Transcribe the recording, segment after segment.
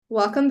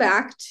Welcome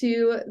back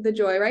to the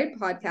Joyride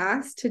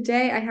podcast.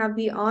 Today I have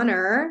the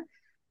honor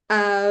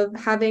of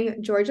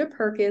having Georgia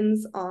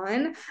Perkins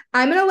on.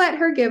 I'm going to let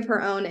her give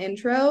her own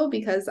intro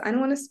because I don't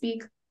want to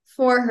speak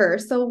for her.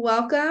 So,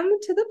 welcome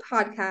to the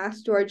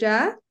podcast,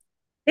 Georgia.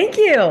 Thank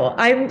you.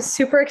 I'm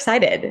super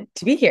excited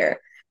to be here.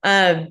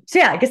 I guess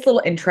a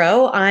little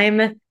intro. I'm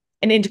an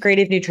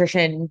integrative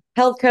nutrition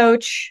health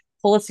coach,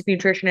 holistic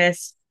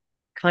nutritionist,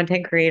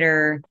 content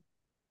creator,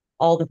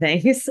 all the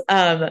things.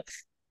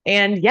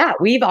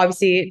 We've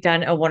obviously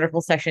done a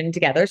wonderful session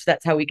together. So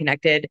that's how we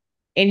connected.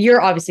 And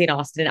you're obviously in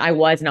Austin. I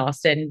was in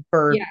Austin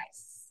for Yes.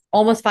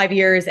 almost 5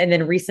 years. And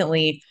then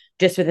recently,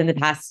 just within the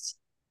past,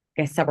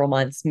 I guess, several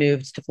months,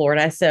 moved to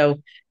Florida.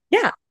 So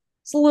yeah,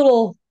 it's a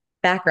little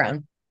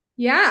background.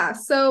 Yeah.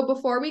 So,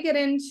 before we get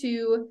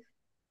into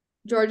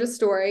Georgia's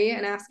story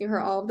and asking her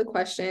all of the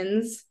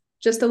questions,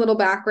 just a little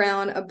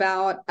background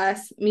about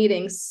us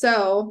meeting.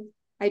 So,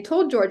 I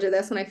told Georgia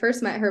this when I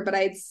first met her, but I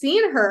had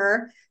seen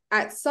her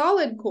at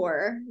Solid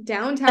Core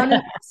downtown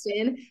in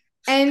Austin.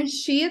 And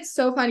it's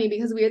so funny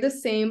because we are the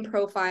same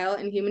profile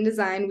in human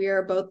design. We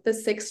are both the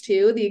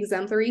 6'2", the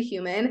exemplary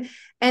human.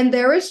 And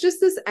there was just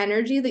this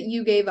energy that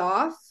you gave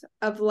off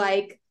of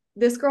like,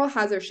 this girl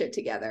has her shit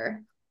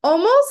together.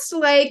 Almost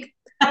like,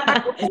 I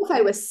don't know if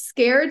I was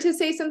scared to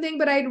say something,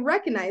 but I'd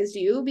recognized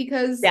you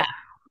because Yeah.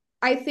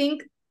 I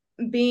think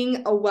being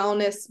a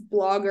wellness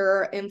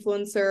blogger,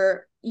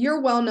 influencer,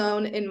 you're well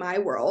known in my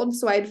world.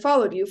 So I'd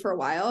followed you for a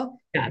while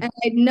Yeah. and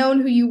I'd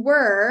known who you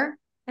were.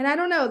 And I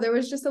don't know, there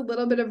was just a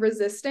little bit of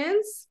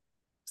resistance.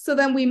 So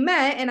then we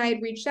met and I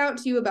had reached out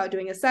to you about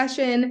doing a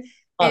session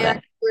Love and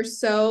it. we're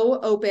so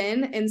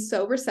open and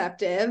so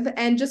receptive.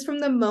 And just from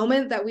the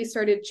moment that we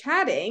started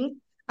chatting,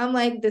 I'm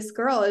like, this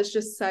girl is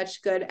just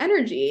such good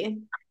energy.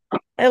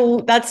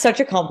 That's such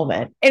a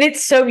compliment. And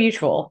it's so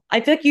mutual.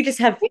 I feel like you just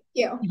have, Thank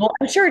you. well,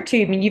 I'm sure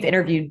too. I mean, you've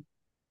interviewed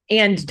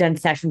and done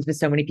sessions with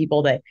so many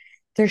people that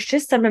there's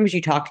just sometimes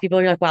you talk to people,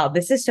 you're like, wow,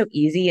 this is so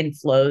easy and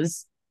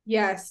flows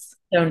Yes.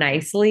 so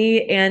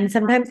nicely. And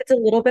sometimes it's a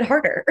little bit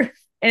harder.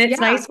 And it's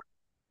Yeah. nice.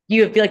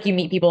 You feel like you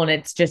meet people and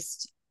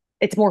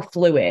it's more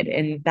fluid.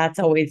 And that's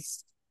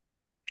always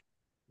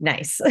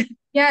nice.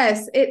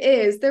 Yes, it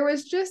is. There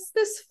was just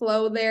this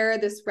flow there,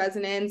 this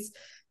resonance.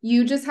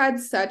 You just had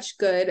such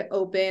good,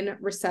 open,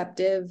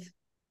 receptive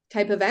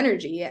type of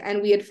energy.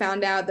 And we had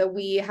found out that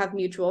we have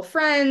mutual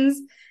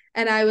friends.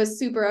 And I was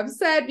super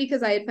upset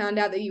because I had found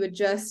out that you had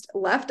just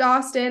left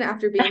Austin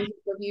after being here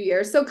for a few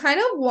years. So kind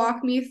of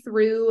walk me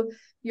through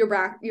your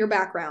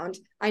background.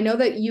 I know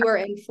that you are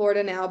in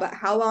Florida now, but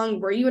how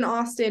long were you in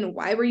Austin?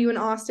 Why were you in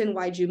Austin?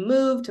 Why'd you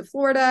move to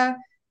Florida?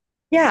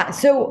 Yeah.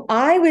 So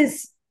I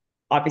was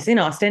obviously in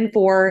Austin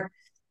for,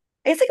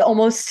 it's like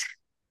almost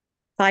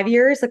 5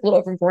 years, like a little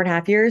over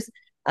 4.5 years.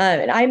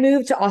 And I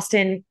moved to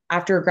Austin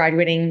after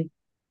graduating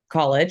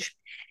college,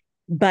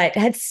 but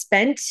had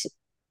spent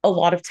a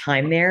lot of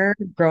time there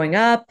growing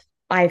up.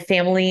 I have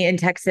family in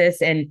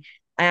Texas, and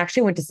I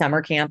actually went to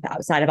summer camp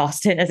outside of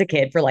Austin as a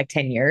kid for like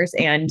 10 years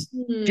and just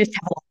Hmm.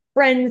 have a lot of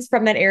friends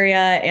from that area.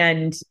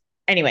 And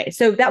anyway,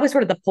 so that was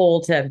sort of the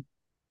pull to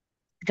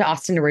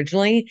Austin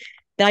originally.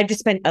 Then I just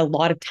spent a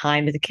lot of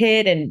time as a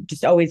kid and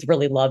just always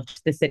really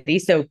loved the city.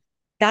 So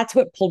that's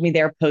what pulled me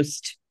there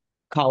post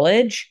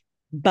college.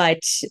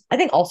 But I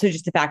think also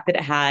just the fact that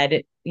it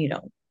had,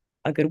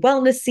 a good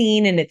wellness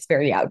scene and it's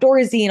very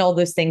outdoorsy and all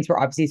those things were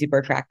obviously super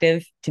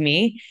attractive to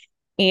me.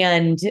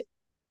 And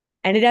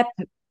ended up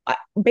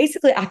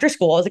basically after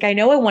school, I was like, I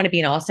know I want to be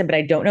in Austin, but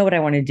I don't know what I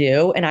want to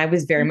do. And I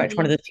was very much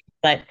one of Hmm. those people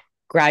that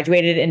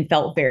graduated and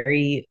felt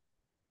very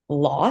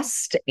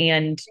lost.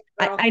 And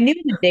I Girl. knew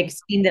in the big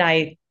scheme that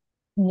I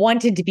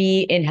wanted to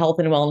be in health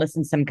and wellness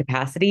in some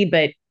capacity,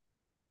 but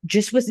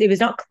it was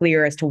not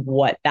clear as to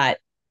what that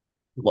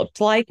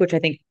looked like, which I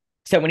think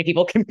so many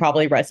people can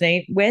probably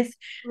resonate with.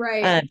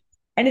 Right. Um,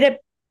 Ended up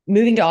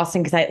moving to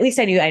Austin because at least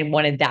I knew I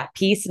wanted that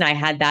piece and I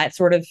had that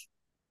sort of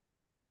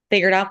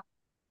figured out.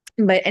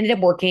 But ended up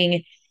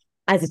working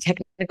as a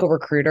technical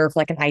recruiter for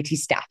like an IT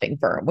staffing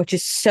firm, which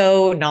is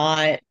so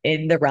not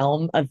in the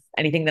realm of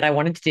anything that I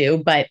wanted to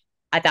do. But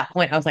at that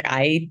point, I was like,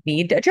 I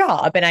need a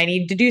job and I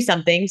need to do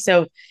something.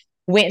 So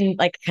went and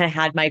like kind of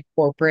had my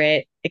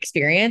corporate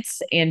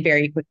experience and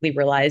very quickly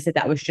realized that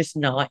that was just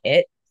not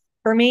it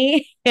for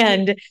me.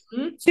 And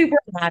Mhm. super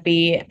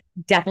unhappy.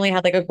 Definitely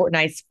had like a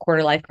nice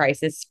quarter life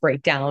crisis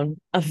breakdown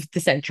of the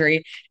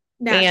century.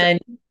 Naturally. And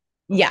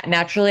yeah,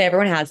 naturally,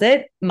 everyone has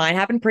it. Mine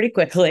happened pretty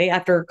quickly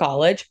after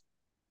college.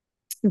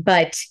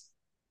 But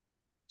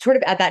sort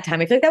of at that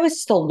time, I feel like that was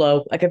just a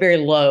low, like a very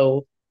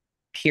low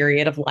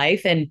period of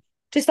life and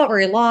just felt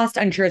very lost,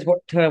 unsure as what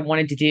I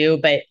wanted to do.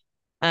 But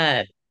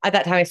uh, at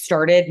that time, I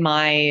started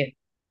my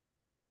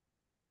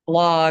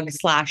blog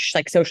slash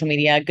like social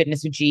media,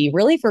 Goodness with G,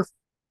 really for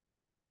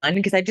fun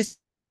because I just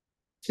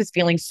was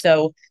feeling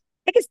so,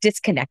 I guess,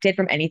 disconnected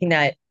from anything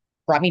that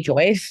brought me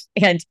joy.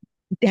 And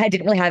I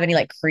didn't really have any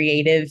like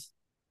creative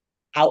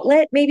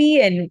outlet, maybe,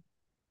 and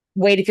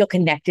way to feel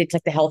connected to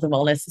like the health and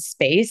wellness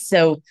space.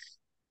 So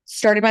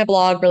started my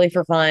blog really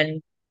for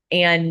fun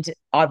and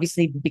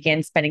obviously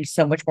began spending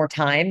so much more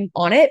time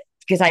on it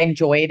because I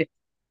enjoyed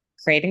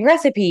creating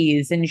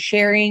recipes and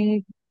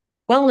sharing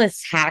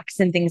wellness hacks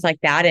and things like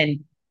that.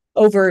 And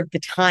over the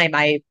time,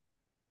 I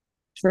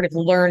sort of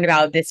learned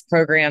about this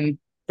program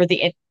for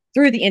the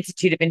through the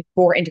Institute of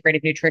for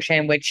Integrative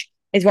Nutrition, which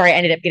is where I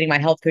ended up getting my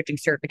health coaching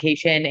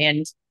certification.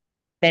 And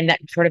then that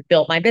sort of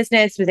built my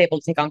business, was able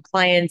to take on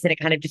clients, and it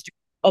kind of just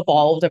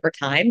evolved over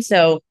time.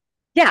 So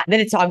yeah, then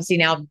it's obviously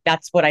now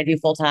that's what I do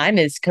full time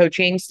is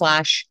coaching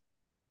slash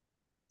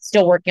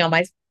still working on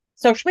my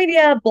social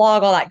media,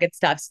 blog, all that good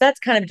stuff. So that's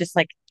kind of just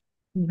like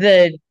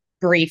the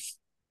brief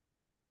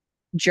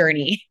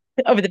journey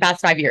over the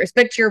past 5 years.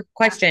 But to your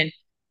question,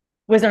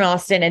 was in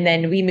Austin, and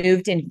then we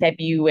moved in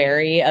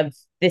February of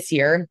this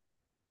year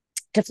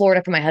to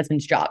Florida for my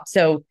husband's job.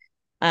 So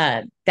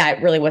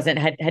that really wasn't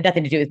had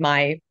nothing to do with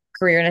my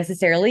career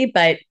necessarily,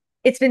 but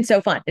it's been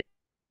so fun. It's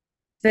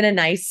been a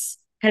nice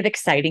kind of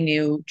exciting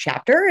new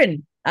chapter,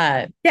 and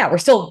yeah, we're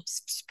still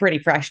pretty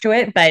fresh to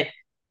it, but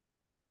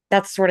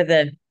that's sort of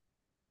the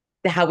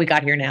how we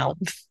got here now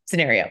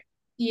scenario.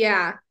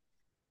 Yeah,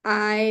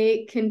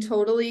 I can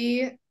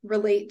totally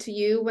relate to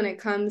you when it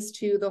comes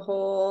to the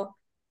whole,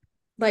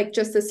 like,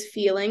 just this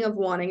feeling of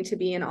wanting to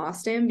be in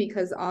Austin,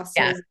 because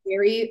Austin Yeah, is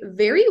very,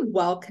 very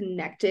well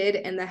connected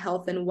in the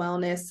health and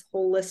wellness,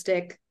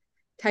 holistic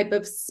type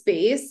of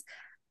space.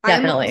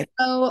 I'm definitely.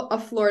 also a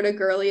Florida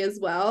girly as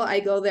well.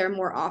 I go there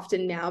more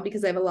often now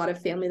because I have a lot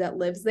of family that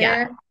lives Yeah.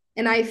 there.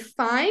 And I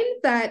find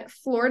that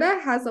Florida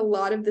has a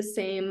lot of the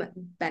same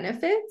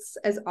benefits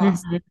as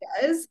Austin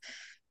Mhm. does.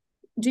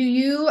 Do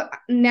you,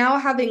 now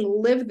having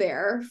lived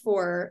there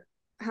for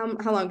how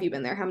long have you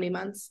been there? How many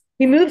months?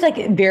 We moved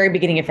like very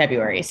beginning of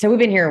February. So we've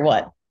been here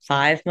what,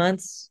 5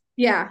 months?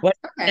 Yeah. What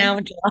Okay. now?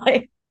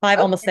 July? Five,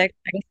 almost Okay.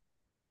 six.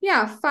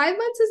 Yeah, 5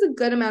 months is a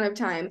good amount of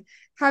time.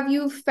 Have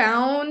you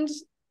found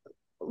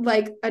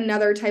like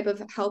another type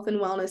of health and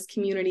wellness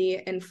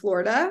community in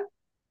Florida?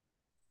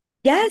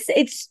 Yes,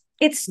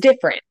 it's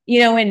different,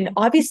 and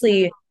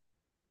obviously,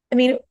 I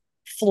mean,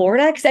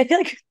 Florida, because I feel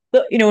like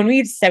when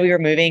we said we were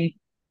moving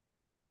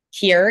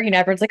here,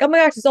 everyone's like, oh my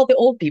gosh, it's all the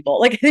old people.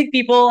 Like I think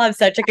people have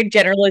such like a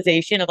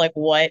generalization of like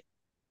what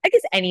I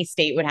guess any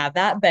state would have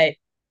that, but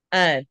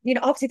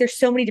obviously there's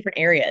so many different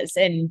areas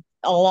and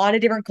a lot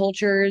of different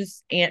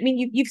cultures. And I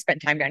mean, you've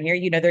spent time down here,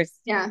 there's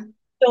Yeah,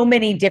 so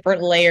many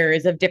different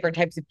layers of different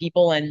types of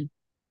people, and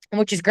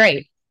which is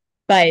great.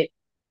 But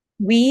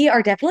we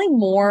are definitely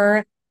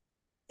more,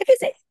 I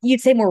guess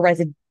you'd say more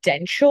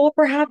residential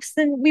perhaps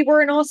than we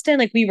were in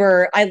Austin. I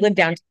lived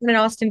downtown in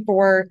Austin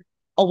for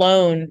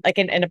alone, like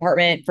in an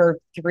apartment for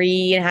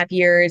 3.5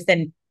 years.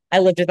 Then I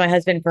lived with my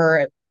husband for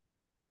a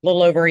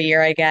little over a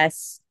year, I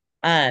guess,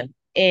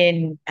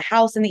 in a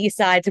house in the east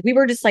side. So we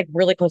were just like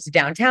really close to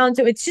downtown.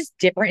 So it's just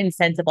different in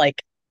sense of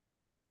like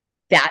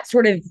that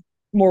sort of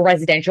more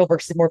residential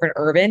versus more of an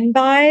urban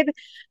vibe.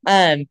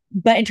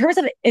 But in terms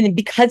of, and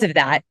because of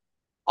that,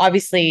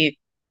 obviously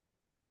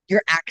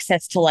your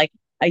access to like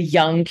a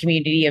young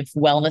community of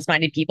wellness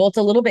minded people, it's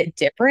a little bit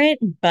different,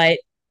 but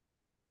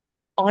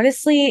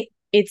honestly,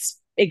 it's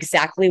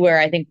exactly where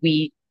I think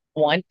we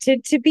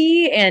wanted to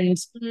be. And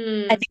I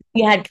mm, think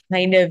we had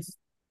kind of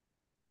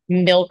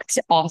milked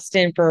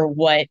Austin for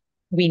what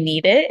we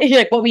needed,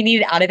 like what we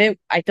needed out of it.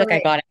 I feel like I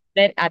right. got out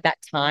of it at that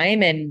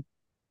time, and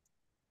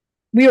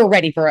we were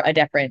ready for a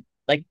different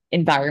like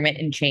environment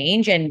and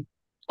change. And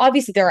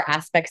obviously, there are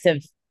aspects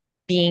of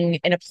being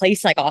in a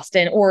place like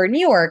Austin or New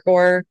York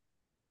or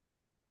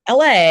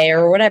LA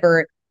or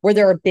whatever, where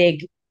there are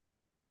big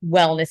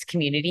wellness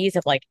communities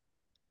of like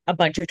a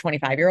bunch of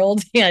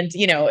 25-year-olds. And,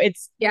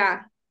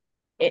 Yeah,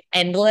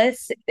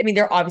 endless. I mean,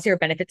 there obviously are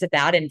benefits of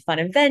that and fun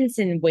events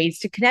and ways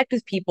to connect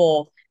with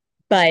people,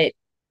 but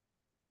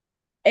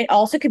it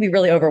also could be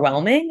really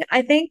overwhelming,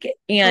 I think.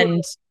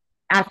 And totally.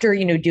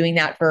 after, doing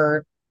that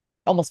for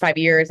almost 5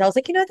 years, I was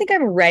like, I think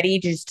I'm ready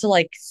just to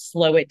like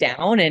slow it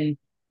down and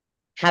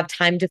have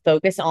time to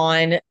focus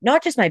on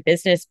not just my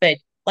business, but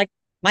like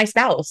my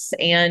spouse,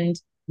 and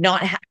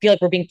not feel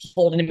like we're being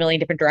pulled in a million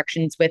different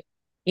directions with,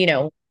 you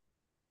know,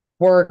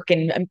 work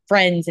and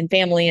friends and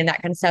family and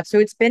that kind of stuff. So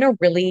it's been a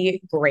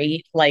really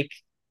great, like,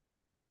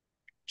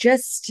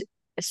 just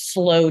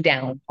slow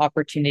down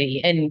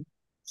opportunity. And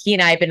he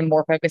and I have been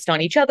more focused on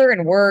each other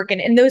and work.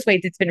 And in those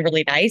ways, it's been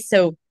really nice.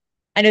 So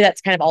I know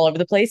that's kind of all over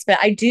the place, but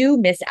I do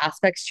miss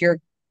aspects to your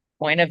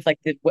point of like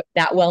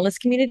that wellness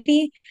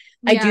community.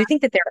 I Yeah, do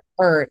think that there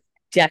are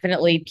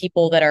definitely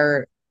people that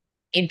are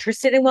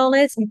interested in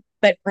wellness,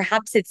 but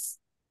perhaps it's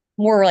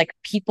more like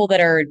people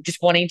that are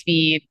just wanting to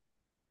be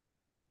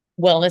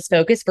wellness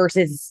focused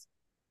versus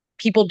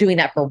people doing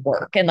that for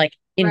work and like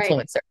right.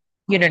 influencer.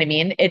 You know what I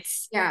mean?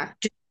 It's Yeah.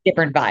 just a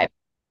different vibe.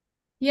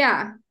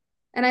 Yeah.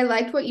 And I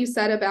liked what you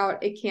said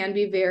about it can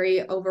be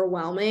very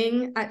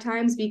overwhelming at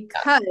times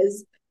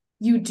because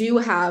you do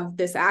have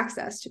this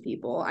access to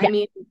people. I Yeah.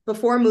 mean,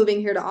 before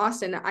moving here to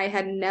Austin, I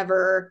had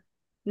never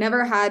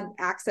had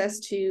access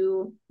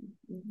to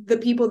the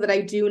people that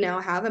I do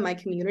now have in my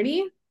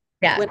community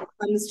Yeah. when it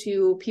comes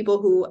to people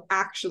who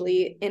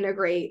actually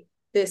integrate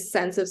this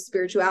sense of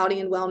spirituality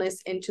and wellness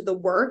into the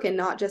work, and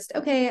not just,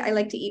 okay, I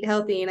like to eat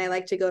healthy and I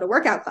like to go to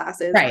workout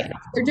classes. Right.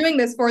 They're doing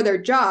this for their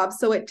job.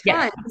 So at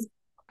Yeah. times,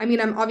 I mean,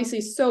 I'm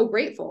obviously so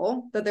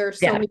grateful that there are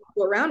so Yeah. many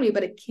people around me,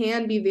 but it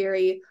can be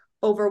very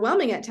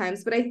overwhelming at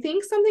times. But I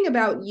think something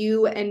about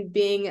you and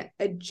being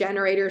a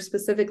generator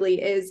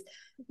specifically is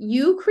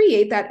you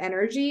create that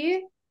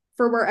energy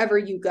for wherever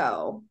you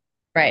go.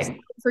 Right.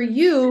 For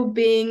you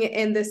being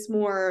in this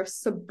more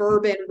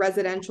suburban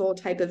residential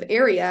type of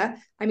area,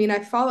 I mean, I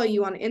follow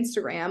you on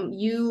Instagram.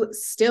 You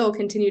still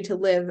continue to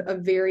live a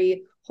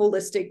very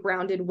holistic,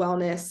 grounded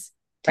wellness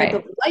type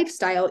of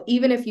lifestyle,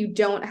 even if you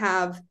don't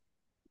have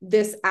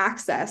this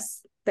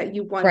access that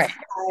you once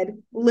had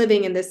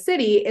living in the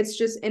city. It's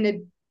just in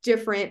a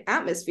different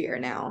atmosphere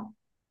now.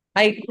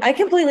 I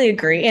completely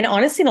agree. And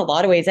honestly, in a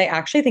lot of ways, I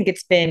actually think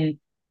it's been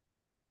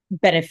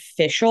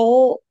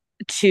beneficial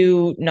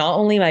to not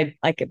only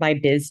my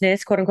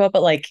business, quote unquote,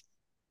 but like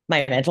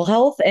my mental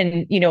health.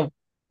 And,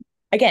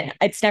 again,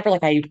 it's never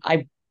like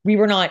we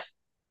were not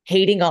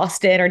hating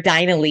Austin or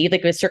dying to leave.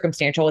 Like, it was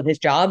circumstantial with his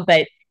job,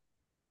 but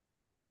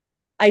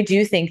I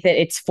do think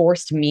that it's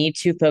forced me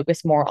to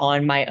focus more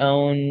on my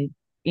own,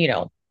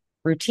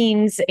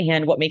 routines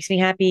and what makes me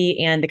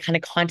happy and the kind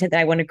of content that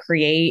I want to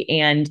create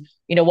and,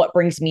 what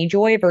brings me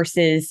joy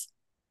versus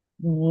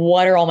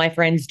what are all my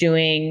friends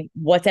doing?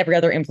 What's every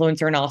other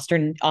influencer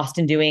in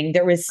Austin doing?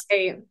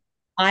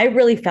 I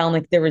really found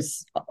like there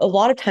was a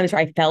lot of times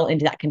where I fell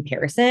into that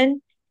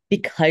comparison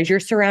because you're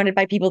surrounded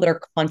by people that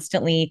are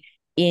constantly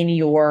in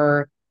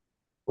your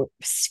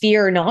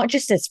sphere, not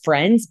just as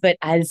friends, but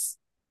as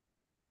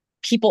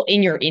people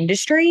in your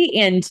industry.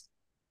 And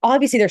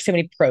obviously there's so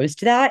many pros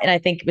to that. And I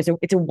think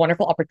it's a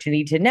wonderful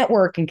opportunity to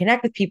network and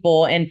connect with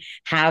people and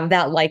have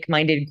that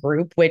like-minded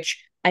group,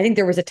 which I think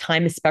there was a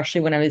time,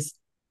 especially when I was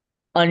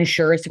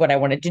unsure as to what I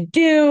wanted to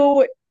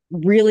do,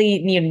 really,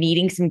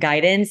 needing some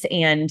guidance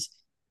and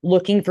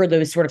looking for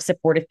those sort of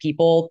supportive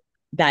people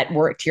that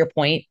were, to your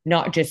point,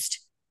 not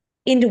just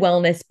into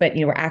wellness, but,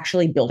 were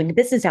actually building a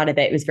business out of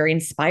it. It was very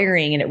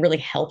inspiring and it really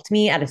helped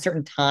me at a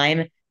certain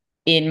time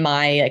in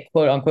my like,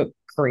 quote unquote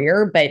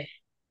career. But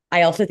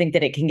I also think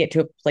that it can get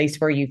to a place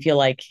where you feel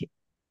like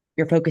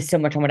you're focused so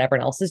much on what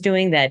everyone else is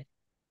doing that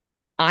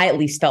I at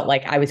least felt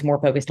like I was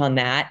more focused on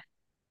that.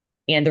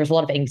 And there was a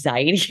lot of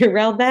anxiety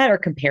around that or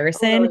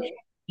comparison. Totally.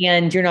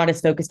 And you're not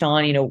as focused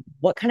on,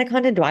 what kind of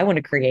content do I want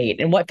to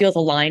create and what feels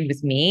aligned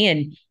with me,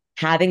 and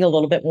having a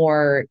little bit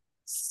more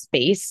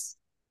space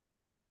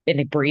in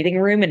a breathing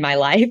room in my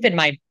life and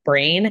my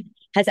brain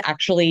has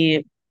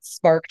actually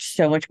sparked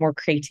so much more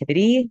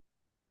creativity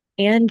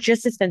and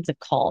just a sense of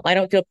calm. I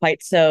don't feel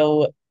quite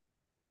so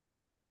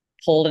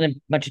pulled in a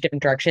bunch of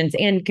different directions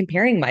and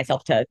comparing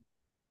myself to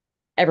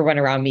everyone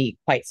around me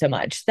quite so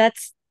much.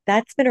 That's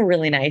been a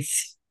really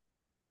nice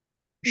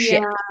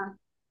shift. Yeah.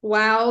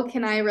 Wow.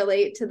 Can I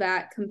relate to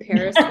that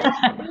comparison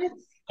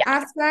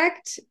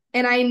aspect?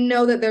 And I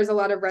know that there's a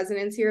lot of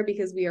resonance here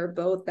because we are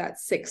both that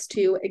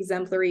 6'2"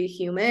 exemplary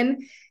human.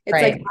 It's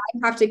like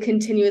I have to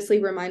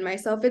continuously remind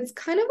myself it's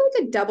kind of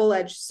like a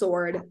double-edged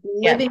sword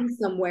living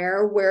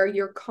somewhere where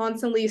you're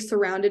constantly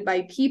surrounded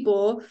by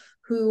people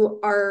who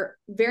are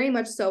very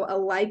much so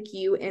alike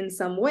you in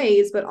some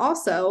ways, but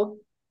also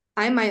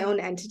I'm my own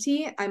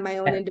entity. I'm my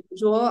own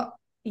individual.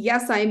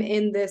 Yes, I'm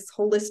in this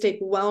holistic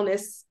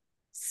wellness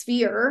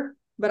sphere,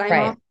 but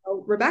I'm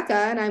also Rebecca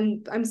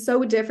and I'm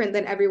so different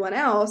than everyone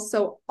else.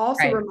 So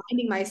also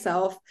reminding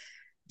myself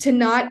to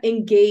not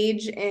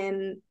engage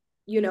in,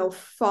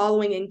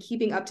 following and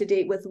keeping up to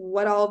date with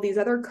what all of these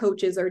other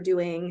coaches are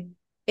doing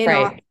in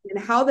Austin and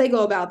how they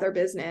go about their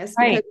business,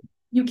 because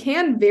you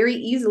can very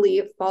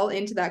easily fall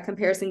into that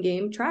comparison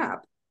game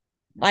trap.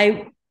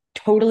 I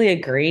totally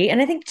agree.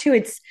 And I think too,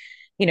 it's,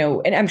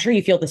 and I'm sure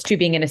you feel this too,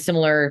 being in a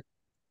similar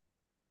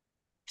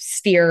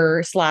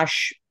sphere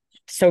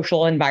 /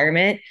 social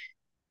environment.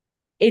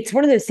 It's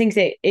one of those things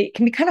that it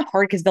can be kind of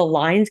hard because the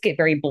lines get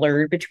very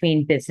blurred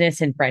between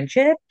business and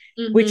friendship,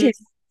 which is,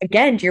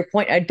 again, to your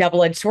point, a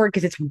double-edged sword,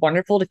 because it's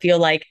wonderful to feel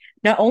like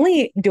not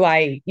only do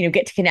I,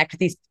 get to connect with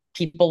these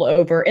people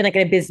over in like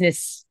a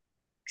business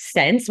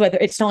sense, whether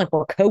it's not like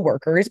we're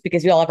coworkers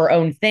because we all have our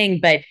own thing,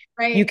 but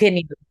you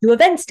can do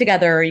events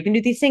together, you can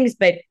do these things,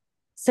 but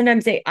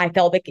sometimes I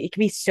felt like it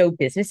can be so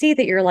businessy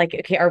that you're like,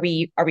 okay, are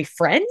we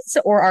friends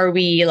or are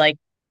we like,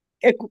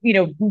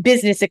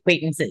 business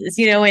acquaintances,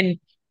 and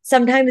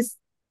sometimes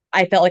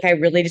I felt like I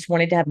really just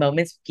wanted to have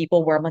moments with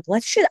people where I'm like,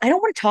 I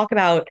don't want to talk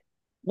about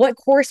what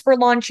course we're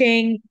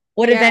launching,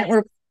 what event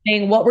we're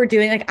planning, what we're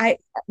doing. Like I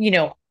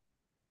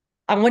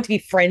want to be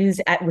friends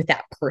with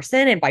that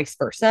person and vice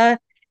versa.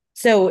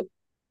 So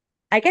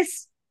I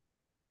guess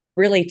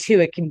really too,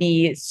 it can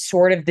be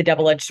sort of the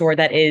double-edged sword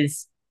that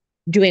is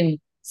doing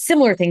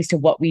similar things to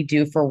what we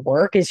do for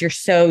work, is you're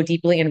so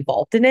deeply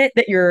involved in it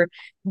that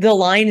the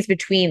lines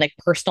between like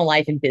personal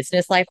life and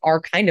business life are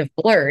kind of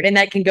blurred. And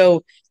that can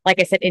go, like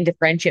I said, into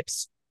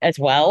friendships as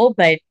well.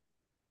 But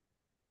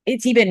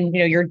it's even,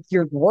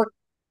 your work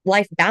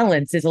life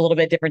balance is a little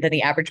bit different than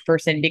the average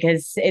person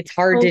because it's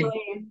hard to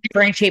Totally.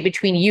 differentiate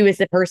between you as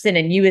the person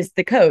and you as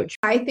the coach.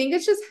 I think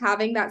it's just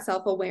having that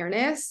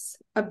self-awareness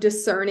of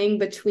discerning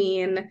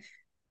between,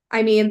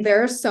 I mean,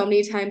 there are so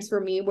many times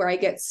for me where I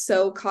get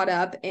so caught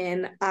up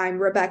in I'm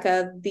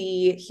Rebecca,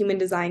 the human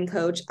design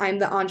coach, I'm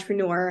the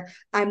entrepreneur,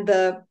 I'm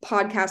the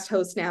podcast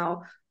host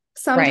now.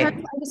 Sometimes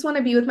Right. I just want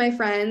to be with my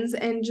friends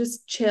and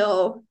just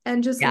chill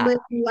and just Yeah. live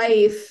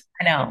life.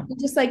 I know.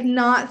 Just like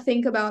not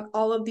think about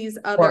all of these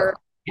other, Work.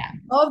 Yeah.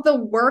 all of the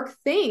work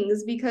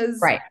things because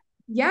Right.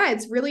 yeah,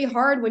 it's really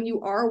hard when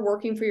you are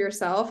working for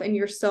yourself and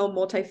you're so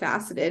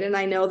multifaceted. And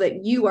I know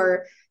that you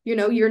are,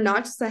 you're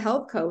not just a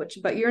health coach,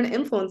 but you're an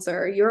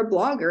influencer, you're a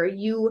blogger,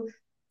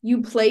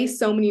 you play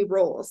so many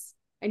roles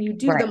and you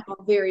do Right. them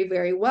all very,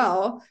 very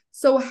well.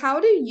 So how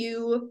do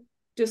you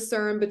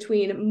discern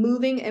between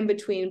moving in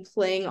between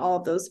playing all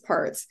of those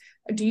parts?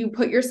 Do you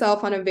put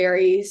yourself on a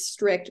very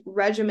strict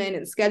regimen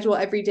and schedule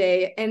every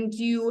day? And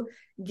do you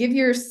give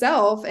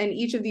yourself and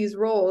each of these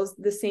roles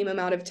the same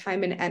amount of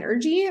time and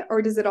energy,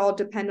 or does it all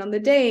depend on the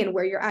day and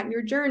where you're at in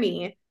your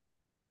journey?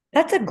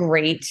 That's a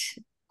great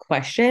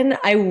question.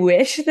 I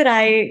wish that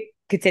I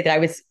could say that I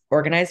was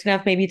organized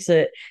enough maybe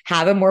to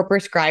have a more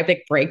prescribed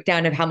like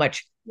breakdown of how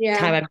much time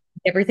Yeah. I'm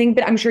everything,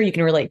 but I'm sure you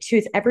can relate to.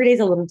 It's every day is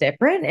a little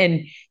different.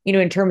 And,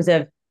 in terms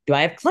of do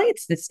I have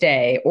clients this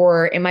day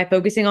or am I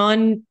focusing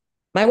on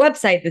my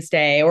website this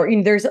day? Or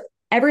there's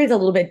every day's a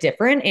little bit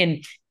different.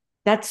 And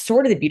that's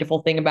sort of the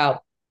beautiful thing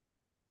about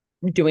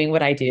doing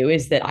what I do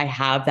is that I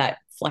have that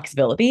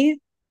flexibility.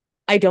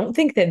 I don't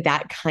think that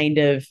that kind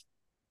of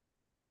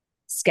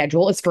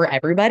schedule is for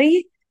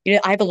everybody.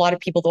 I have a lot of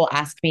people that will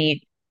ask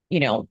me,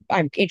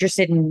 I'm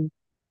interested in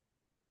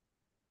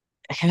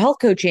health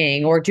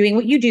coaching or doing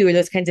what you do or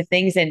those kinds of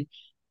things. And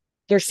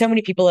there's so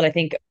many people that I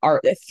think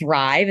are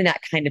thrive in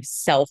that kind of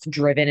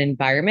self-driven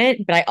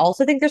environment. But I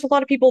also think there's a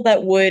lot of people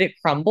that would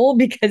crumble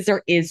because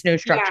there is no Yeah.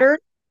 structure.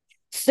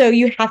 So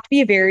you have to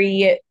be a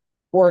very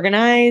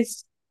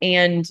organized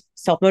and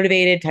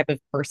self-motivated type of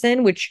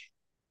person, which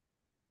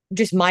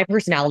just my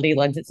personality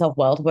lends itself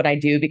well to what I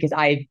do because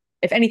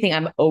if anything,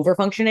 I'm over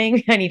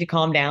functioning. I need to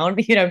calm down.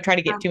 I'm trying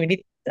to get too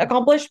many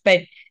accomplished.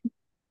 But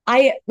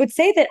I would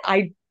say that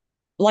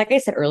like I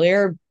said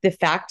earlier, the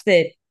fact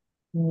that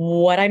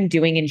what I'm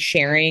doing and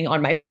sharing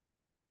on my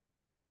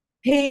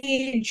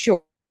page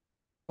or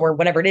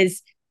whatever it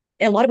is,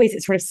 in a lot of ways,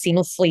 it sort of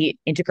seamlessly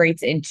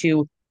integrates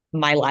into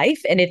my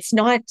life. And it's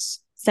not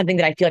something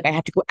that I feel like I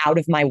have to go out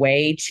of my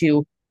way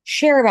to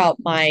share about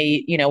my,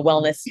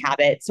 wellness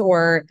habits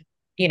or,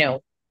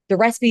 the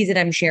recipes that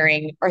I'm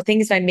sharing are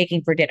things that I'm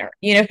making for dinner.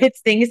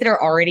 It's things that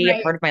are already a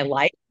Right. part of my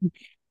life.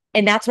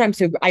 And that's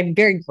what I'm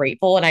very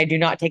grateful. And I do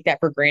not take that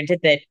for granted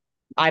that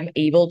I'm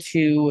able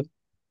to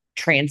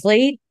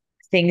translate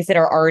things that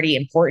are already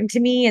important to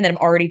me and that I'm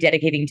already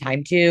dedicating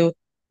time to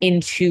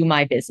into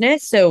my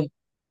business. So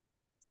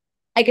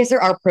I guess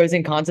there are pros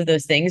and cons of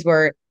those things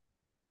where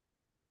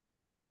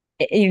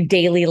in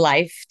daily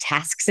life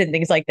tasks and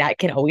things like that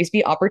can always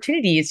be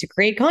opportunities to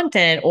create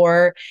content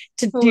or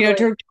to, Totally.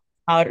 to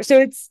out. So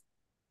it's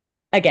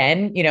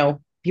again,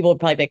 people would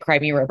probably be like, cry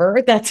me a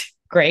river. That's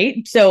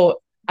great.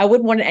 So I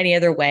wouldn't want it any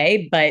other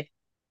way. But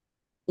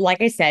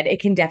like I said, it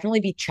can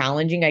definitely be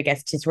challenging, I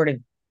guess, to sort of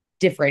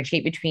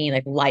differentiate between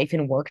like life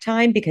and work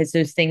time because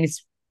those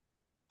things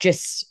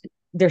just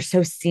they're so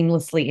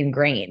seamlessly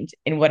ingrained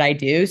in what I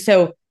do.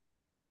 So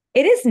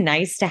it is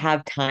nice to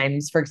have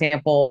times, for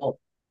example,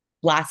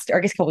 or I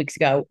guess a couple weeks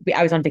ago,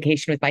 I was on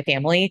vacation with my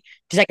family,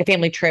 just like a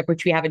family trip,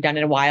 which we haven't done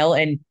in a while,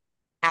 and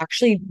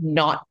actually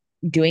not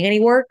doing any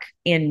work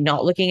and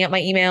not looking at my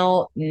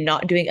email,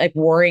 not doing like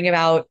worrying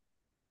about,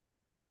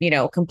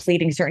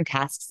 completing certain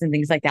tasks and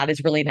things like that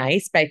is really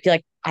nice. But I feel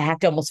like I have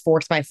to almost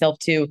force myself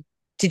to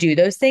do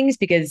those things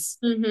because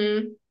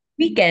Mm-hmm.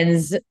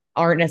 weekends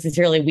aren't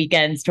necessarily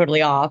weekends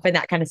totally off and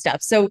that kind of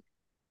stuff. So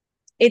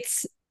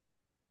it's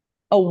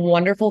a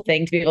wonderful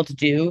thing to be able to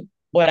do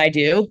what I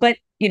do, but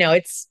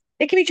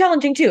it can be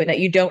challenging too, in that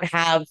you don't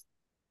have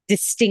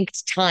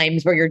distinct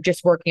times where you're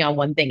just working on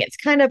one thing. It's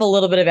kind of a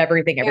little bit of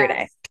everything every day.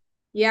 Yes.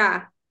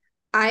 Yeah.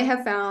 I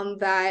have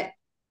found that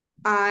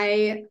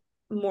I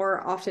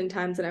more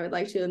oftentimes than I would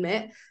like to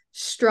admit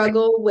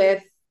struggle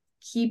with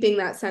keeping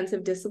that sense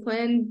of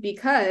discipline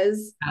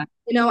because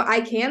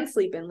I can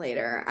sleep in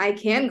later. I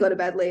can go to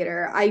bed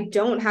later. I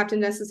don't have to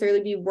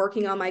necessarily be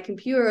working on my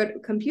computer at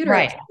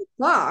Right. 2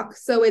 o'clock.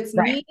 So it's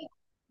Right.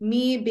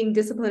 me being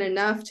disciplined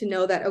enough to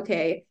know that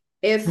okay,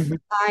 if Mhm.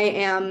 I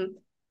am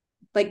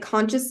like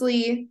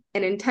consciously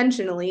and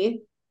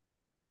intentionally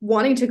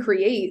wanting to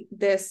create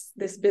this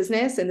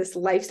business and this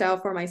lifestyle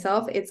for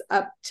myself, it's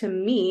up to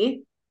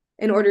me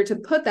in order to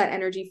put that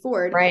energy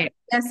forward. Right.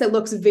 Yes, it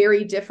looks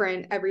very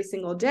different every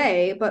single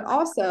day, but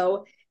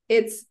also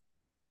it's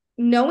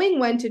knowing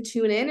when to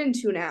tune in and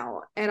tune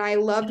out. And I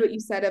loved what you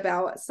said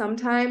about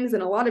sometimes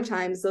and a lot of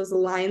times those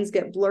lines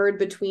get blurred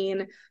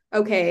between,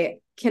 okay,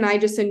 can I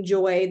just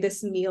enjoy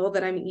this meal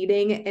that I'm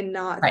eating and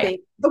not Right.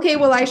 think, okay,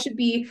 well, I should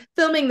be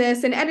filming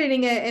this and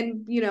editing it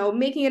and,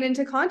 making it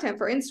into content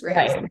for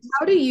Instagram. So Right.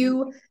 how do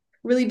you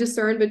really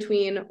discern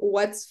between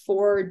what's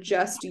for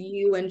just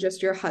you and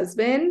just your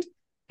husband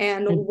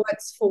and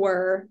what's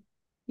for,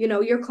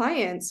 your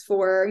clients,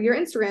 for your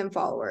Instagram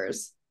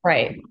followers.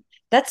 Right.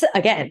 That's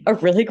again a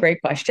really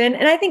great question.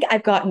 And I think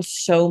I've gotten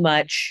so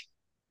much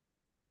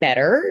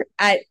better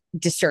at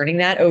discerning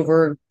that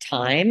over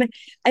time.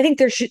 I think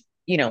there should,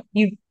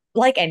 you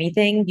like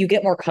anything, you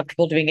get more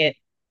comfortable doing it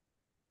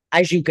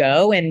as you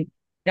go. And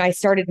I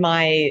started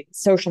my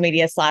social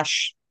media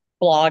slash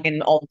blog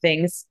and all the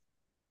things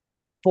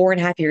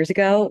 4.5 years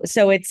ago.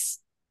 So it's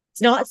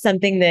not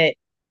something that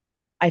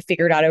I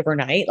figured out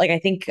overnight. Like I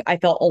think I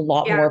felt a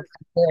lot Yeah. more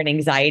pressure and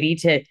anxiety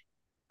to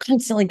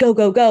constantly go,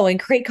 go, go and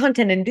create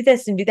content and do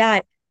this and do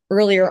that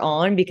earlier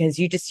on because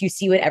you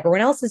see what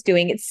everyone else is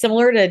doing. It's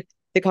similar to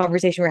the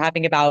conversation we're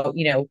having about,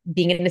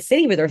 being in a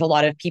city where there's a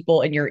lot of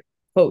people in your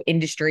quote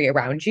industry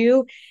around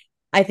you.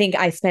 I think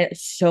I spent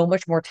so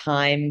much more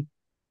time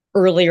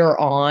earlier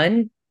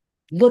on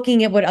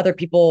looking at what other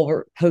people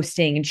were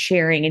posting and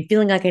sharing and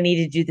feeling like I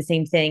needed to do the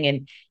same thing.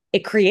 And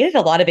it created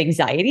a lot of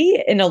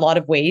anxiety in a lot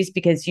of ways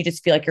because you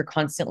just feel like you're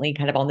constantly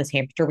kind of on this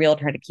hamster wheel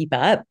trying to keep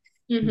up.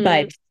 Mm-hmm.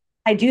 But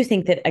I do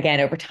think that, again,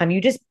 over time,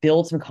 you just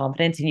build some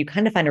confidence and you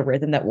kind of find a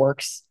rhythm that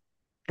works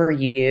for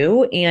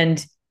you.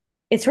 And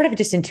it's sort of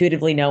just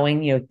intuitively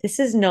knowing, this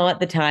is not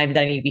the time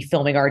that I need to be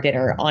filming our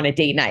dinner on a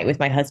date night with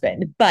my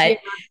husband. But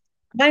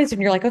sometimes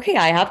when you're like, okay,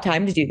 I have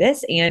time to do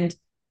this. And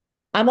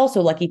I'm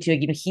also lucky to,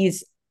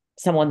 he's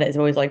someone that is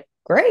always like,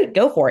 great,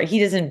 go for it. He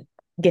doesn't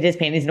get his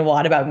panties in a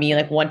wad about me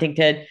like wanting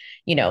to,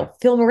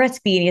 film a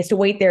recipe and he has to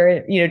wait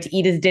there, to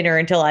eat his dinner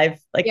until I've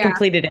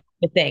completed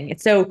the thing.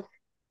 So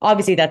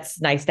obviously that's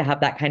nice to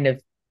have that kind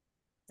of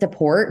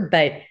support,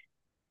 but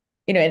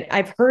and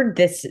I've heard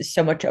this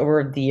so much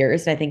over the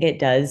years, and I think it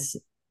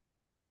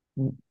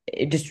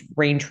just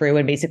reign true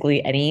in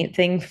basically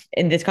anything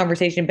in this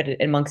conversation,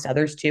 but amongst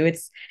others too.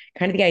 It's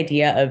kind of the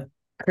idea of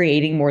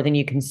creating more than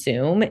you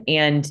consume.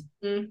 And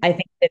I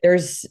think that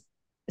there's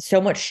so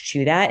much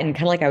to that. And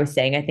kind of like I was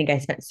saying, I think I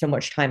spent so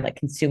much time like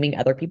consuming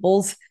other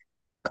people's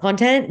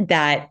content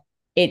that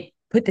it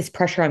put this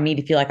pressure on me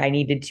to feel like I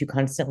needed to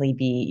constantly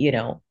be,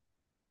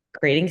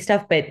 creating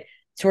stuff. But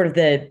sort of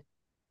the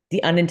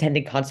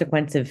unintended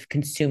consequence of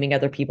consuming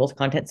other people's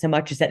content so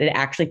much is that it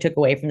actually took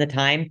away from the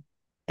time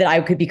that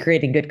I could be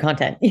creating good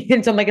content.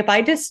 And so I'm like, if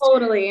I just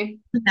totally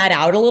put that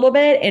out a little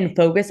bit and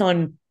focus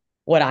on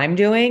what I'm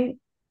doing,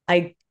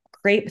 I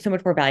create so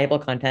much more valuable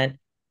content.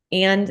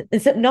 And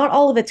not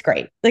all of it's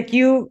great. Like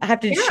you have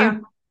to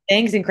shoot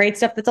things and create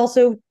stuff that's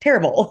also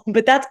terrible,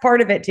 but that's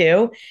part of it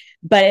too.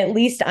 But at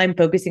least I'm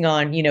focusing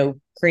on,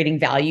 creating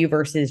value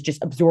versus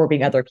just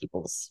absorbing other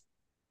people's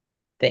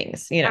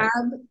things,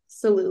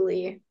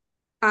 Absolutely.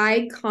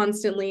 I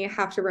constantly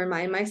have to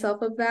remind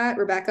myself of that.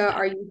 Rebecca,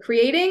 are you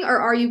creating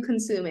or are you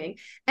consuming?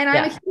 And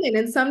I'm a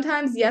human. And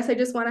sometimes, yes, I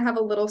just want to have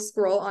a little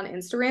scroll on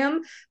Instagram,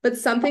 but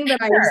something that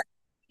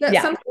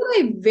something that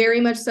I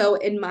very much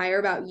so admire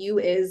about you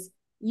is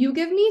you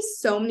give me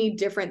so many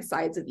different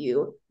sides of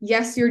you.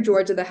 Yes, you're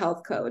Georgia, the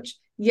health coach.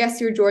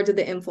 Yes, you're Georgia,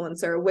 the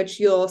influencer, which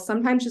you'll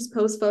sometimes just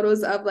post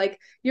photos of like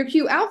your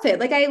cute outfit.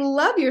 Like I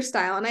love your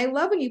style and I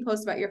love when you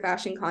post about your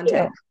fashion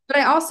content, but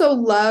I also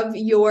love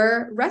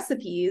your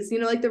recipes,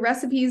 like the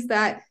recipes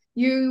that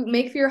you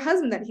make for your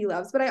husband that he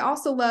loves. But I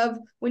also love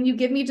when you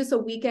give me just a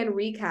weekend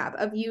recap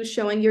of you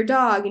showing your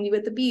dog and you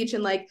at the beach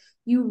and like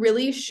you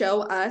really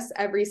show us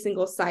every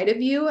single side of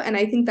you. And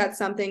I think that's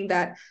something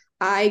that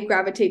I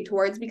gravitate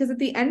towards because at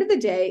the end of the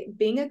day,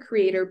 being a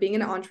creator, being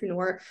an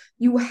entrepreneur,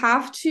 you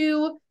have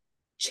to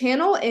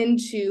channel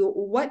into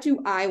what do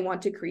I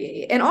want to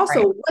create? And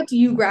also, what do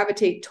you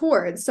gravitate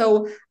towards?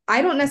 So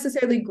I don't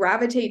necessarily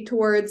gravitate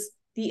towards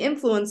the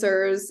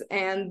influencers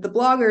and the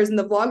bloggers and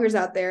the vloggers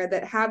out there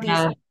that have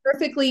these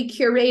perfectly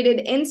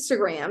curated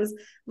Instagrams.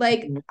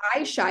 Like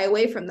I shy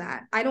away from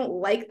that. I don't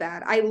like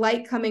that. I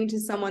like coming to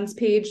someone's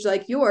page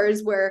like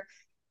yours where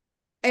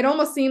it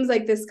almost seems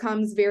like this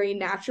comes very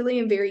naturally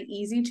and very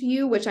easy to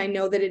you, which I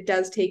know that it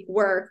does take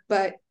work,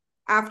 but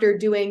after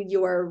doing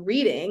your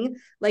reading,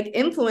 like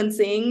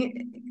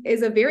influencing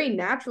is a very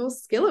natural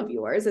skill of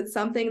yours. It's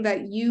something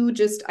that you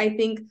just, I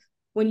think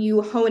when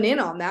you hone in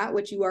on that,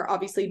 which you are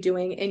obviously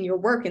doing in your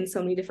work in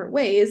so many different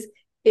ways,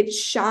 it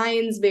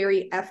shines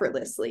very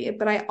effortlessly.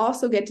 But I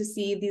also get to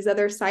see these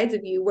other sides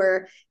of you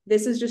where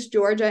this is just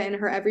Georgia in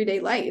her everyday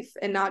life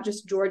and not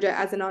just Georgia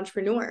as an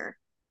entrepreneur.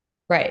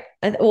 Right.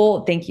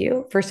 Well, thank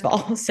you. First of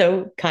all,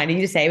 so kind of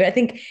you to say, but I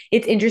think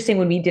it's interesting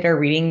when we did our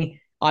reading,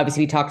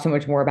 obviously we talked so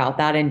much more about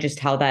that and just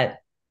how that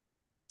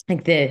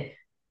like the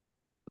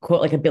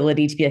quote, like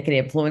ability to be like an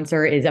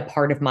influencer is a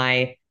part of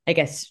my, I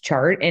guess,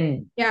 chart.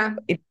 And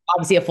it's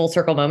obviously a full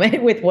circle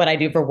moment with what I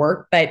do for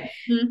work, but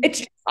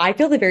I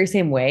feel the very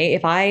same way.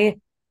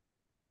 And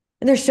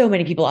there's so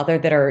many people out there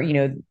that are,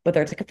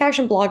 whether it's like a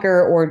fashion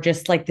blogger or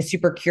just like the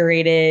super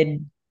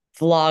curated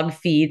vlog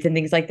feeds and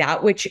things like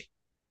that, which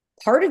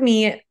part of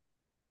me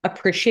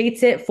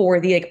appreciates it for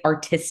the like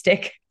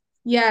artistic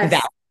value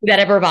that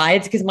it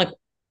provides. Cause I'm like,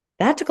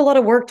 that took a lot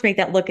of work to make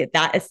that look at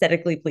that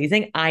aesthetically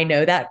pleasing. I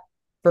know that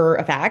for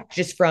a fact,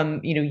 just from,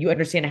 you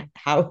understand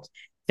how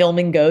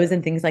filming goes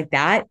and things like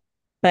that.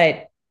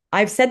 But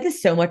I've said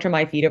this so much on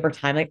my feed over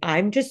time. Like,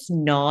 I'm just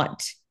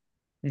not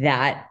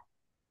that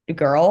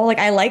girl.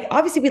 Like,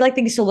 obviously we like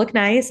things to look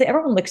nice.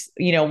 Everyone looks,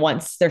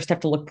 wants their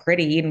stuff to look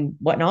pretty and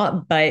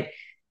whatnot. But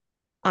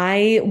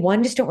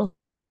just don't really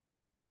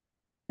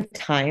have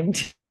time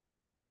to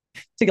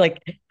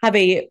like have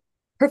a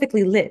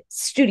perfectly lit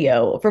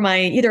studio for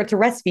either it's a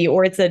recipe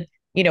or it's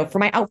for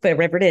my outfit,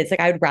 whatever it is. Like,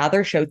 I would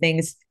rather show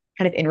things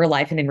kind of in real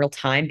life and in real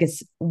time,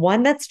 because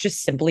one, that's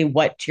just simply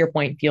what, to your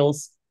point,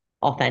 feels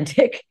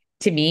authentic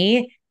to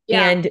me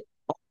Yeah. and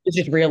it's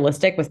just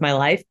realistic with my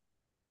life.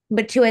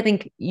 But two, I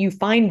think you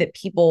find that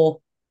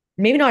people,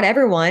 maybe not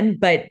everyone,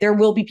 but there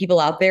will be people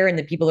out there, and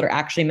the people that are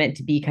actually meant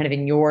to be kind of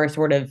in your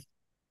sort of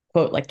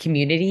quote like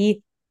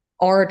community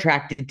are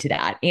attracted to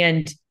that.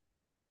 And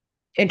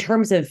in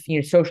terms of,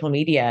 social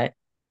media,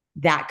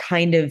 that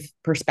kind of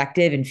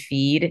perspective and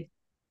feed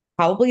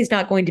probably is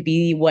not going to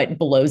be what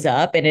blows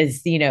up and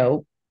is,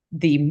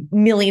 the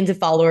millions of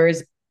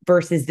followers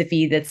versus the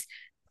feed that's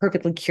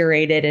perfectly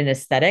curated and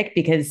aesthetic,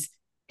 because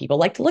people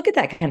like to look at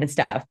that kind of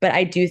stuff. But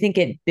I do think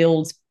it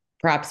builds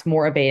perhaps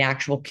more of an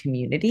actual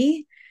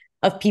community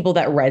of people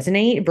that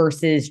resonate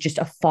versus just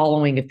a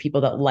following of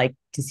people that like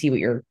to see what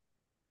you're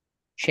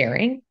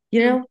sharing,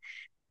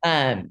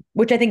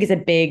 which I think is a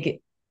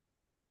big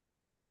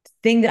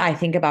thing that I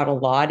think about a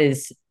lot,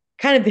 is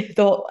kind of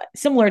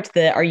similar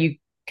to are you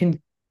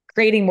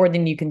creating more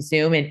than you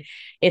consume? And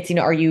it's,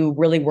 are you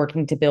really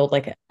working to build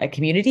like a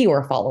community or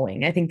a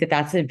following? I think that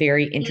that's a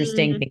very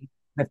interesting thing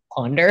to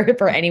ponder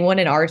for anyone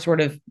in our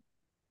sort of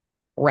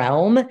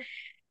realm,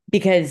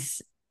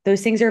 because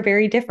those things are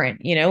very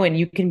different, and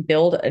you can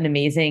build an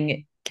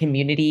amazing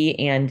community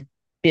and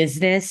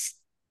business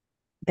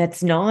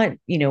that's not,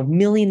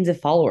 millions of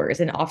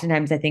followers. And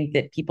oftentimes I think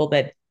that people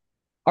that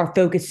are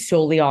focused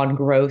solely on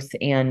growth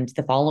and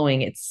the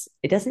following, it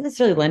doesn't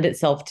necessarily lend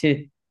itself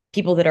to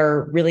people that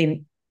are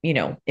really,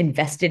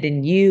 invested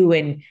in you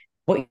and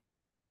what you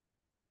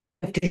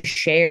have to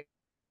share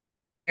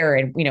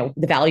and,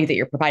 the value that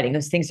you're providing.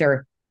 Those things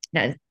are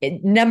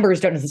numbers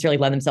don't necessarily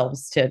lend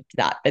themselves to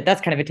that, but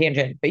that's kind of a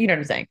tangent, but you know what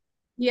I'm saying?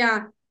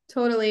 Yeah,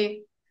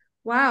 totally.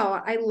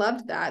 Wow. I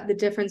loved that. The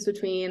difference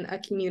between a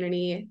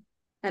community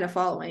and a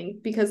following,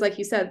 because like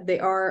you said, they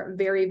are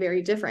very,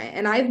 very different.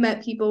 And I've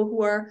met people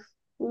who are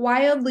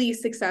wildly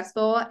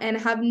successful and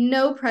have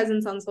no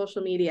presence on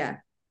social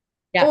media.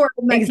 Yeah, Or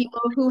I've met exactly.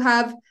 people who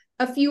have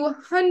a few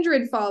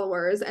hundred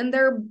followers and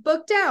they're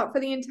booked out for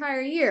the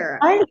entire year.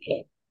 I,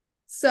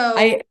 So,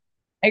 I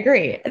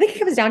agree. I think it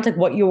comes down to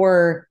what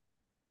your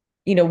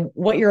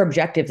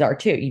objectives are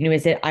too.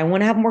 Is it, I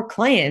want to have more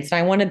clients, and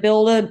I want to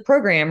build a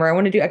program, or I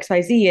want to do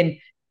XYZ. And,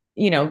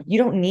 you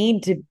don't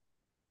need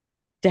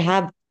to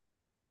have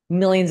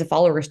millions of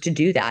followers to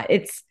do that.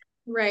 It's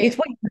right.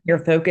 what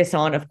you're focused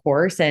on, of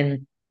course.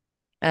 And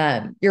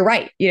you're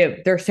right.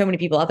 There's so many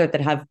people out there that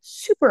have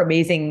super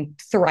amazing,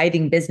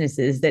 thriving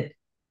businesses that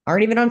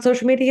aren't even on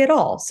social media at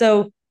all.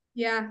 So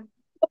Yeah.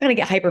 people kind of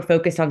get hyper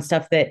focused on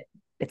stuff that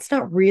it's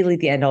not really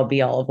the end all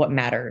be all of what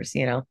matters.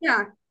 Yeah.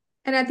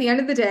 And at the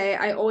end of the day,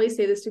 I always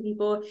say this to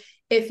people,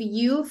 if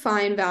you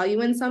find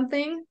value in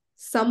something,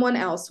 someone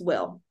else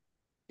will.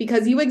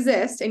 Because you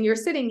exist and you're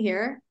sitting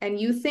here and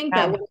you think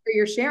that Yeah. whatever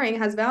you're sharing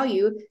has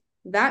value,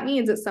 that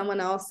means that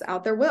someone else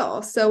out there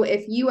will. So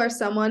if you are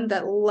someone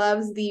that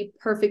loves the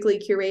perfectly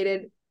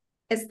curated,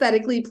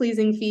 aesthetically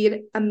pleasing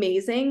feed,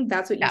 amazing.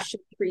 That's what you Yeah.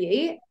 should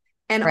create.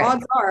 And Right.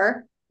 odds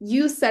are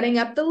you setting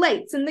up the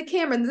lights and the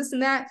camera and this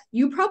and that,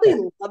 you probably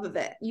Yeah. love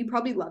it. You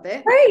probably love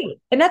it. Right.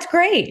 And that's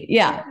great. And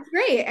Yeah. it's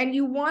great. And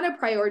you want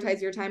to prioritize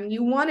your time and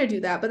you want to do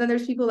that. But then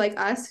there's people like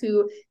us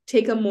who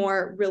take a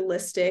more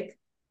realistic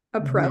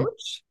Mhm.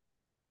 approach.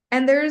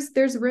 And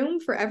there's room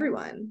for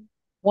everyone.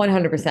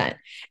 100%.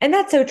 And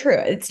that's so true.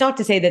 It's not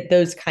to say that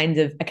those kinds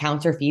of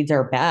accounts or feeds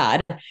are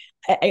bad.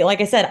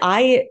 Like I said,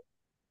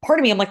 part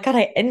of me, I'm like, God,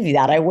 I envy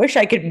that. I wish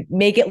I could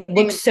make it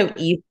look so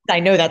easy. I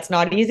know that's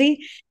not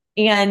easy.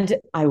 And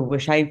I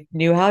wish I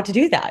knew how to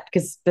do that,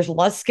 because there's a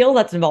lot of skill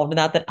that's involved in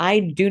that I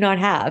do not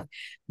have.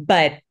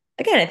 But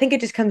again, I think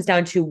it just comes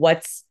down to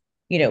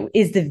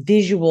is the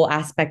visual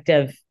aspect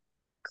of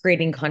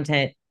creating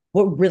content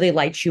what really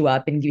lights you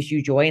up and gives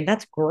you joy. And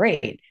that's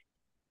great.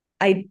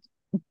 I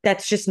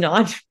That's just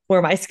not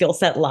where my skill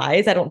set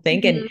lies, I don't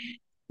think. And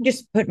Mm-hmm.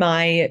 just put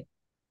my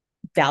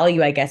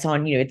value, I guess,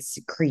 on, it's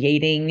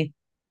creating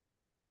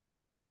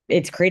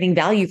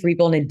value for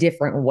people in a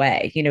different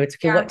way. It's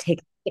okay, Yeah. what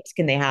tips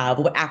can they have?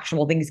 What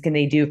actionable things can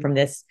they do from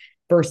this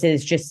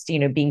versus just,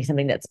 being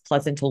something that's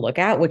pleasant to look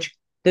at, which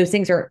those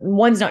things are,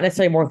 one's not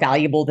necessarily more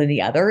valuable than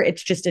the other.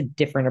 It's just a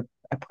different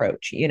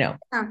approach. Yeah.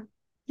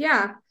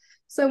 Yeah.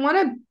 So I want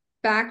to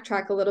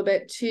backtrack a little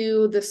bit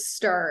to the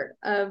start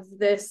of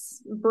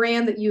this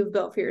brand that you've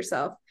built for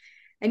yourself.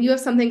 And you have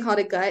something called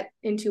a gut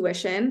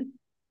intuition.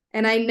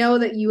 And I know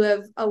that you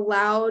have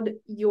allowed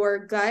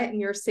your gut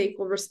and your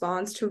sacral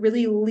response to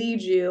really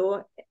lead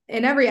you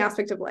in every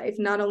aspect of life,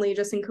 not only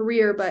just in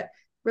career, but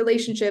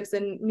relationships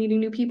and meeting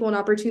new people and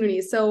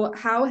opportunities. So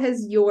how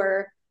has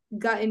your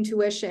gut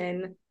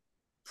intuition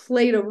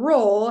played a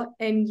role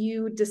in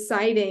you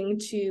deciding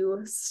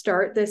to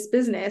start this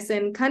business?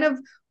 And kind of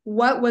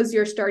what was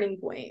your starting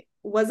point?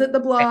 Was it the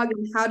blog,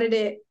 and how did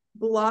it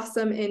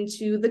blossom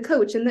into the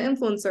coach and the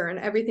influencer and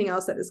everything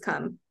else that has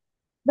come?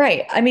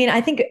 Right. I mean,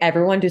 I think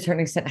everyone to a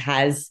certain extent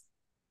has,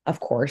 of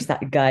course,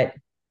 that gut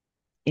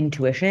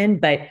intuition,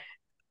 but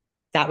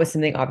that was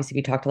something obviously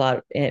we talked a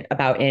lot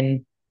about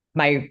in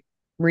my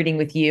reading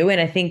with you.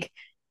 And I think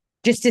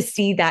just to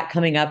see that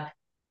coming up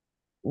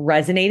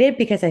resonated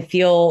because I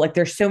feel like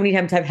there's so many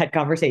times I've had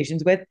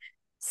conversations with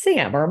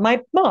Sam or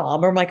my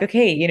mom, or I'm like,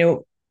 okay,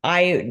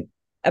 I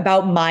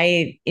about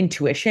my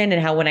intuition and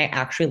how when I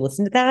actually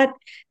listen to that,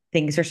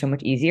 things are so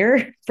much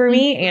easier for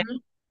me. And,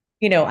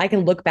 Mm-hmm. I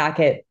can look back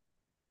at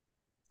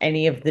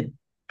any of the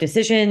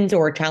decisions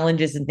or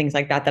challenges and things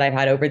like that that I've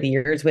had over the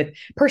years with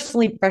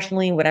personally,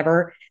 professionally,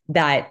 whatever,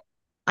 that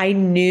I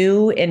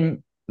knew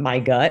in my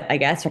gut, I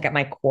guess, like at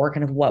my core,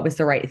 kind of what was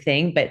the right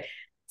thing. But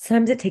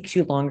sometimes it takes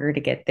you longer to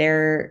get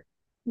there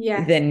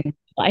Yes. than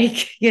but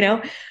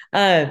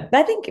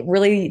I think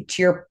really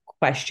to your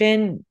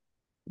question,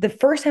 the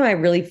first time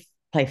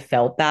I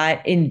felt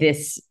that in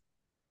this,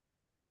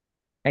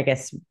 I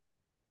guess,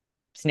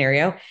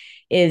 scenario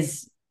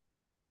is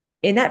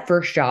in that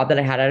first job that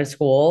I had out of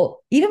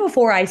school. Even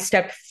before I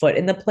stepped foot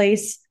in the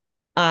place,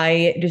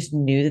 I just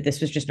knew that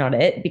this was just not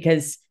it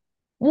because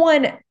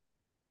one,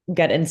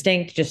 gut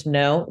instinct, just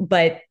no.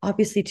 But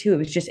obviously, too, it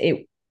was just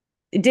it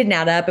didn't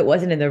add up. It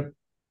wasn't in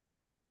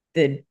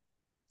the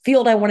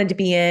field I wanted to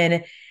be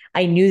in.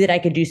 I knew that I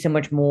could do so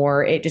much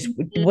more. It just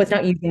was Mm-hmm.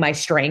 not using my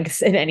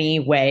strengths in any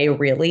way,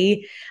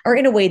 really, or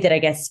in a way that I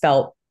guess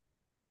felt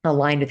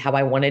aligned with how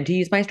I wanted to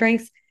use my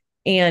strengths.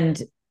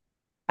 And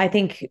I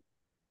think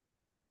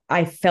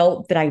I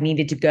felt that I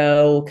needed to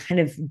go kind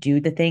of do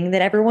the thing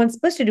that everyone's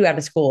supposed to do out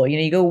of school.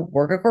 You go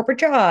work a corporate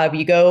job,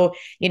 you go,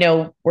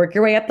 work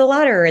your way up the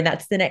ladder, and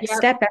that's the next Yep.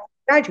 step after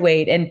you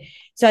graduate. And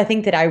so I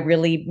think that I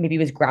really maybe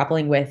was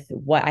grappling with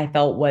what I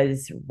felt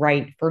was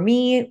right for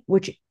me,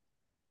 which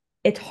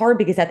it's hard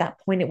because at that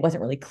point it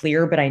wasn't really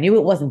clear, but I knew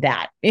it wasn't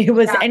that. It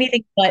was Yeah.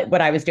 anything but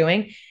what I was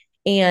doing.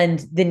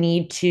 And the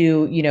need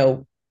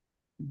to,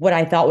 what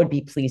I thought would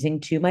be pleasing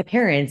to my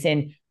parents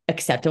and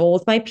acceptable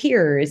with my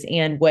peers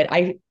and what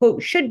I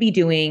quote should be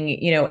doing,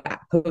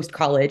 post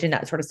college and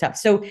that sort of stuff.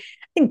 So I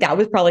think that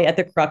was probably at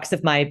the crux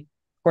of my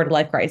quarter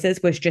life crisis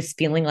was just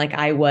feeling like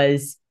I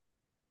was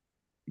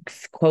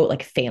quote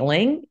like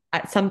failing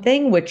at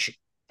something, which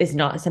is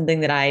not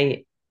something that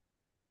I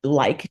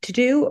like to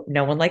do.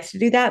 No one likes to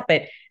do that,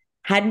 but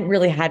hadn't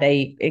really had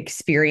a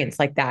experience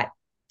like that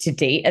to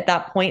date at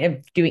that point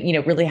of doing,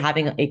 really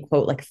having a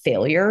quote like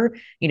failure,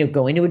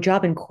 going to a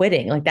job and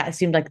quitting. Like that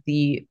seemed like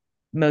the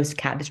most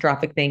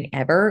catastrophic thing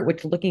ever,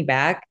 which looking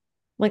back,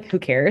 like who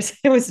cares?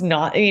 It was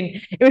not, I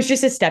mean, it was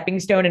just a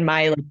stepping stone in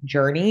my like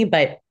journey,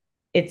 but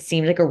it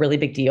seemed like a really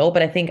big deal.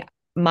 But I think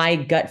my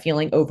gut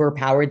feeling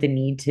overpowered the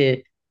need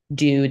to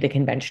do the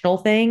conventional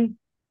thing.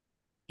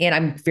 And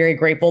I'm very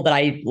grateful that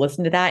I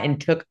listened to that and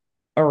took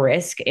a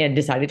risk and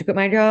decided to quit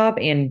my job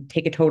and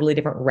take a totally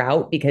different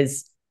route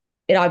because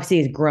it obviously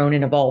has grown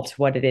and evolved to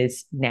what it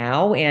is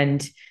now.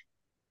 And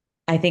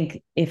I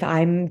think if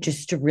I'm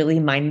just really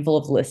mindful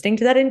of listening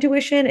to that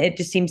intuition, it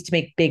just seems to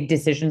make big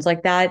decisions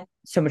like that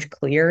so much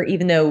clearer,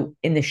 even though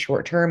in the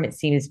short term it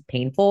seems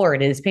painful or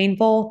it is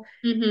painful.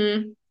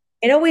 Mm-hmm.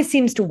 It always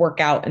seems to work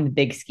out in the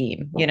big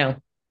scheme.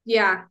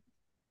 Yeah.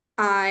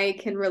 I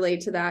can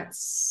relate to that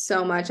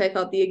so much. I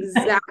felt the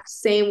exact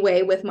same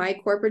way with my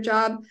corporate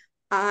job.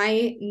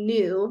 I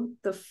knew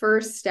the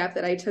first step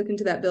that I took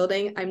into that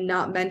building, I'm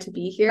not meant to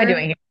be By here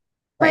doing it.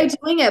 by Right.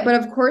 doing it. But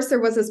of course, there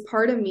was this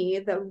part of me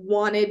that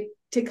wanted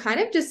to kind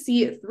of just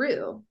see it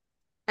through.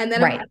 And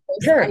then, of Right. course,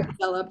 I Sure.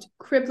 developed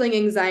crippling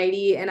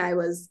anxiety and I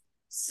was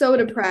so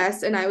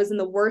depressed and I was in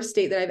the worst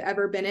state that I've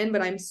ever been in.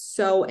 But I'm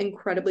so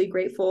incredibly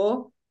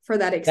grateful for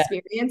that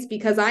experience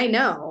because I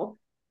know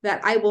that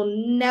I will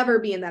never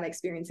be in that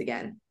experience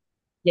again.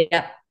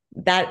 Yeah,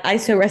 that I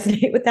so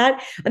resonate with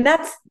that. And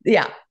that's,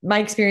 yeah, my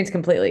experience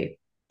completely.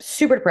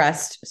 Super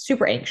depressed,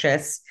 super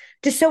anxious,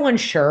 just so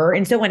unsure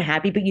and so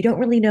unhappy, but you don't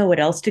really know what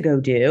else to go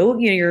do.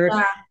 Yeah.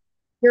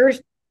 You're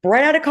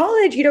right out of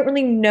college. You don't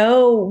really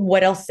know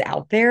what else is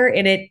out there.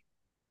 And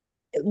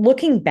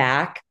looking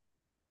back,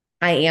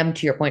 I am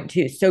to your point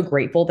too, so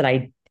grateful that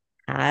I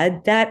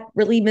had that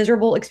really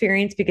miserable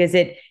experience because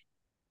it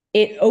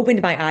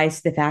opened my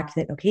eyes to the fact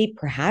that, okay,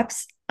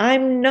 perhaps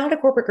I'm not a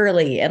corporate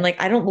girly. And like,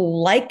 I don't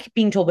like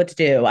being told what to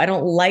do. I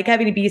don't like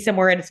having to be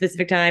somewhere at a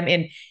specific time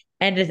and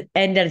end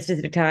at a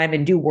specific time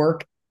and do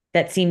work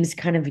that seems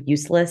kind of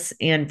useless.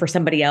 And for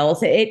somebody else,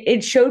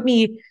 it showed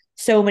me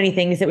so many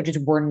things that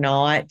just were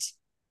not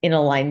in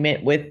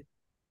alignment with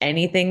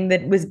anything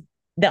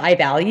that I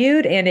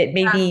valued. And it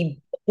made me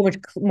so much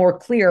more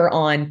clear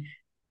on,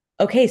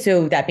 okay,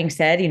 so that being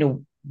said,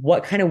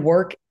 what kind of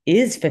work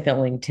is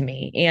fulfilling to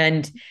me?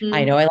 And I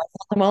Mm-hmm. know I like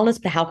health and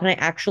wellness, but how can I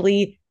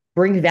actually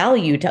bring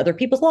value to other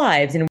people's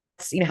lives? And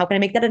how can I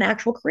make that an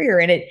actual career?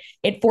 And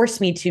it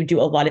forced me to do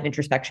a lot of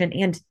introspection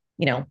and,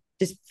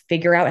 just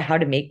figure out how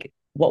to make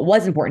what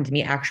was important to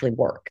me actually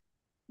work.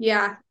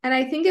 Yeah. And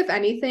I think if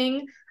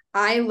anything,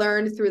 I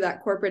learned through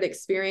that corporate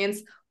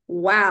experience,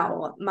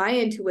 wow, my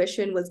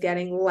intuition was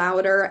getting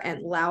louder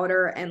and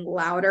louder and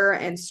louder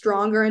and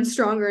stronger and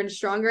stronger and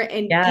stronger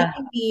and Yeah.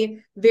 giving me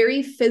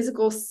very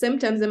physical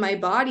symptoms in my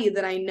body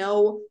that I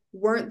know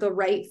weren't the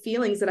right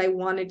feelings that I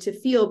wanted to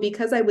feel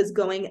because I was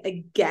going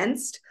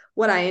against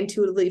what I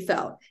intuitively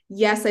felt.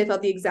 Yes, I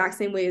felt the exact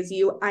same way as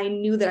you. I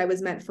knew that I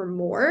was meant for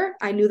more.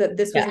 I knew that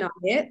this was Yeah. not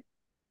it,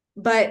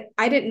 but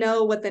I didn't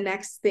know what the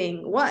next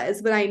thing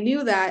was. But I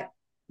knew that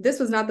this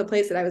was not the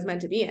place that I was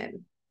meant to be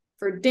in,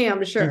 for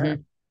damn sure.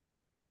 Mhm.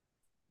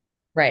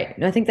 Right.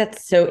 And I think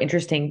that's so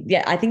interesting.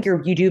 Yeah, I think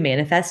you do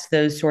manifest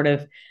those sort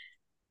of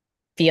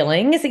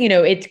feelings.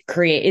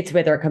 It's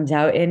whether it comes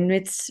out in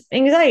its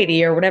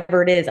anxiety or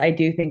whatever it is. I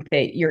do think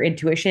that your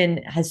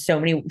intuition has so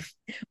many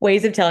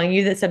ways of telling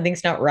you that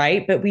something's not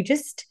right, but we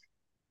just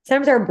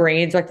sometimes our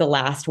brains are like the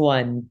last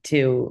one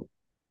to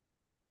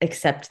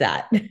accept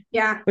that,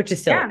 Yeah. which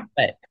is silly, Yeah,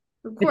 but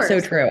of it's so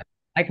course. true.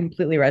 I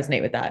completely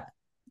resonate with that.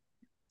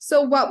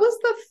 So, what was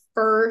the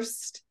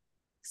first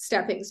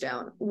stepping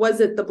stone? Was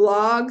it the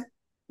blog?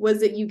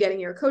 Was it you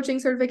getting your coaching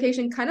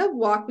certification? Kind of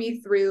walk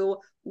me through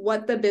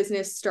what the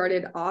business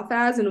started off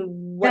as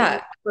and what you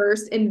Yeah.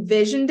 first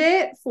envisioned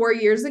it 4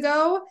 years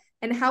ago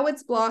and how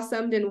it's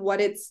blossomed and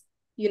what it's,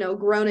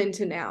 grown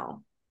into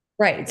now.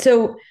 Right.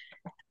 So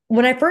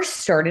when I first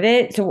started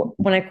it, so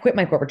when I quit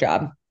my corporate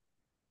job,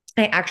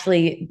 I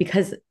actually,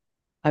 because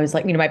I was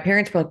like, my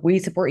parents were like, we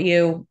support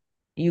you.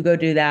 You go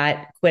do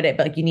that, quit it,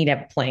 but like you need to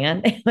have a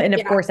plan. And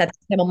of Yeah. course, at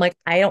the time, I'm like,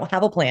 I don't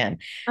have a plan.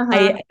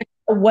 Uh-huh.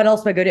 What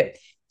else do I go do?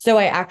 So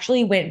I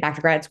actually went back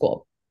to grad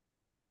school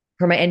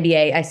for my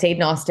MBA. I stayed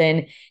in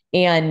Austin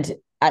and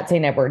at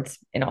St. Edward's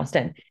in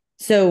Austin.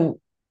 So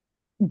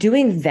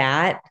doing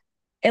that,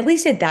 at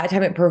least at that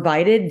time, it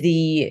provided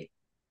the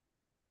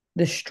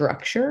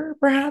structure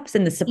perhaps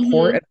and the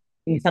support Mm-hmm. of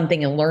doing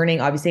something and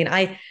learning obviously, and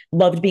I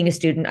loved being a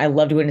student. I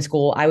loved going to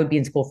school. I would be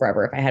in school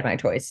forever if I had my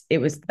choice. It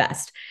was the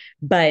best.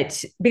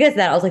 But because of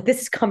that, I was like,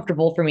 this is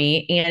comfortable for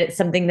me and it's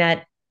something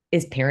that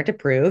is parent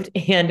approved.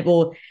 And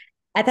well,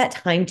 at that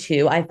time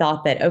too, I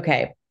thought that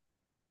okay,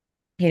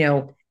 you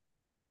know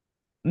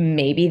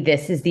maybe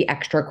this is the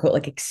extra quote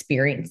like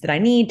experience that I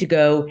need to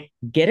go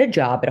get a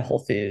job at a Whole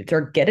Foods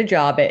or get a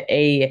job at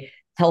a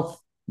health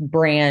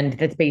brand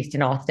that's based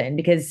in Austin.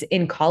 Because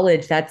in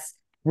college, that's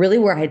really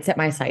where I had set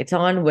my sights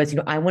on was,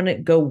 I want to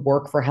go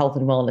work for a health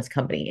and wellness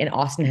company. And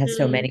Austin has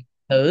so Mm-hmm. many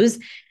of those.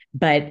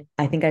 But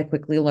I think I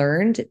quickly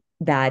learned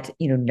that,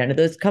 none of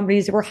those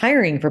companies were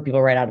hiring for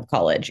people right out of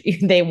college.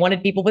 They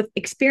wanted people with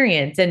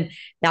experience. And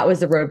that was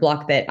the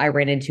roadblock that I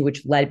ran into,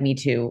 which led me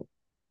to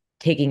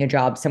taking a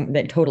job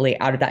that totally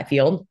out of that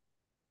field.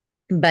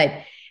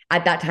 But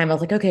at that time, I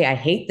was like, okay, I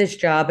hate this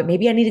job, but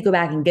maybe I need to go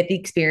back and get the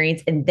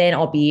experience, and then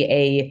I'll be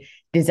a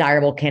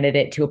desirable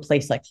candidate to a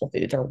place like Whole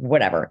Foods or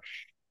whatever.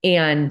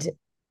 And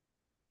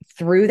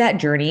through that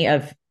journey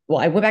of, well,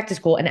 I went back to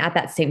school, and at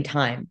that same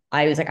time,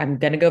 I was like, I'm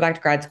going to go back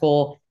to grad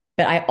school,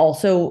 but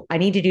I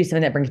need to do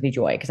something that brings me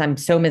joy because I'm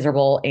so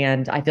miserable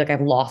and I feel like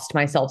I've lost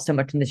myself so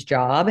much in this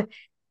job.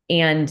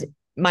 And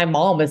my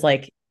mom was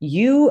like,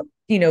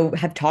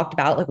 have talked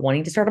about like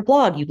wanting to start a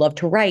blog. You love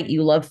to write,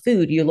 you love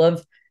food, you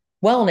love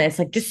wellness.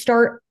 Like just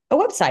start a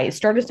website,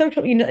 start a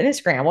social, an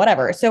Instagram,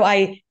 whatever. So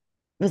I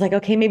was like,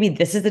 okay, maybe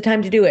this is the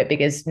time to do it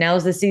because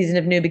now's the season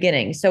of new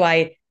beginnings. So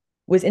I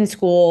was in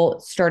school,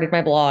 started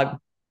my blog,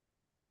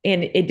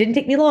 and it didn't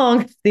take me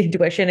long, the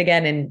intuition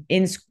again, and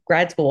in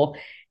grad school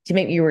to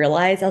make me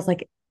realize I was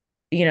like,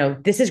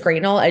 this is great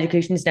and all.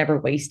 Education is never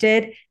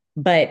wasted,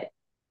 but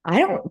I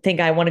don't think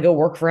I want to go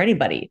work for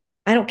anybody.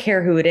 I don't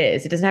care who it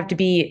is. It doesn't have to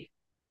be,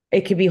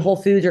 it could be Whole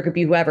Foods or it could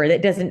be whoever.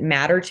 That doesn't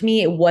matter to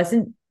me. It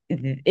wasn't,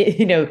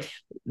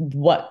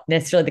 what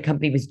necessarily the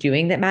company was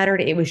doing that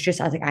mattered. It was just,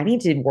 I was like, I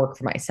need to work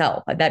for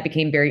myself. That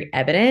became very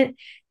evident.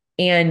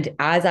 And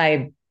as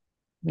I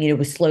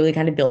was slowly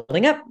kind of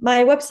building up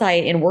my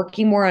website and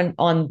working more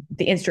on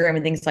the Instagram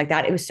and things like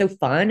that. It was so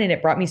fun and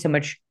it brought me so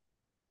much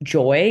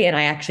joy. And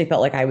I actually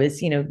felt like I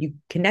was, you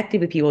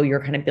connected with people,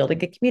 you're kind of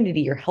building a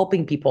community, you're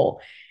helping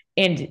people.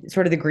 And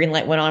sort of the green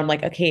light went on. I'm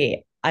like,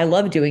 okay, I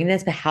love doing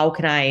this, but how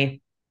can I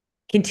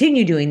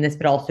continue doing this,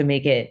 but also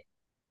make it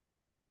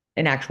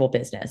an actual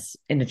business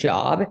and a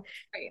job?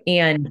 Right.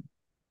 And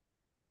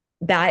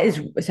that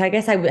is, so I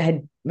guess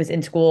was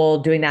in school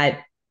doing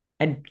that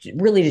and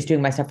really just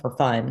doing my stuff for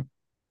fun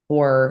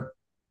for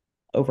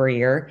over a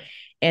year.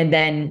 And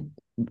then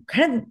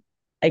kind of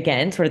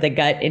again, sort of the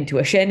gut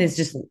intuition is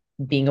just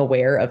being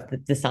aware of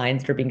the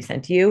signs that are being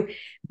sent to you,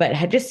 but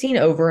had just seen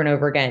over and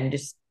over again,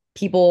 just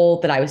people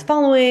that I was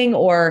following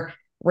or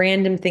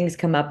random things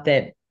come up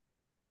that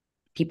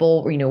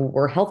people,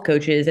 were health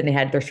coaches and they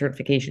had their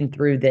certification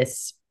through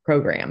this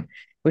program,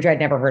 which I'd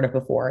never heard of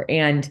before.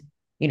 And,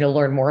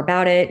 learn more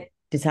about it,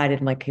 decided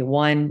I'm like, okay,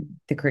 one,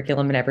 the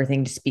curriculum and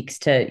everything just speaks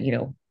to,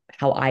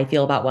 how I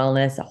feel about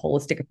wellness, a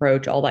holistic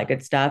approach, all that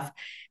good stuff.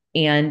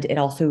 And it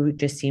also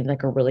just seemed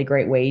like a really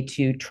great way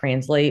to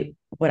translate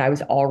what I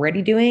was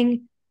already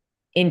doing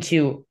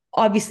into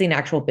obviously an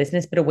actual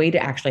business, but a way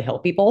to actually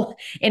help people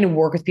and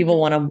work with people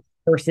one on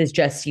versus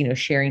just,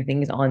 sharing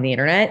things on the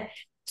internet.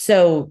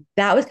 So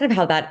that was kind of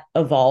how that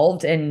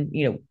evolved and,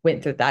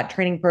 went through that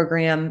training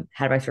program,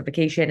 had my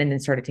certification, and then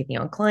started taking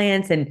on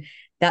clients. And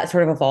that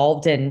sort of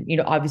evolved. And,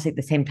 obviously at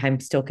the same time,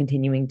 still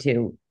continuing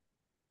to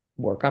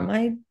work on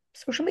my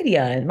social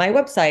media and my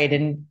website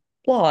and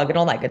blog and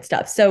all that good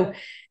stuff. So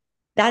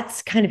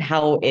that's kind of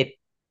how it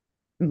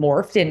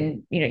morphed.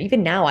 And,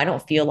 even now I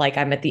don't feel like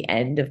I'm at the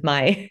end of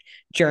my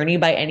journey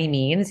by any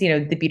means.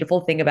 The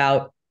beautiful thing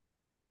about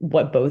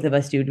what both of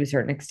us do to a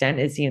certain extent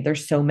is,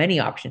 there's so many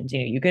options.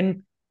 You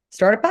can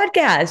start a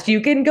podcast,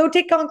 you can go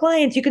take on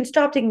clients, you can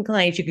stop taking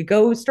clients, you could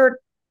go start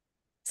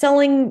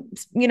selling,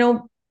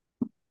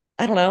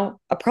 I don't know,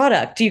 a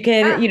product. You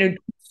can, Yeah.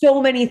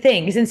 so many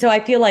things. And so I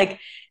feel like,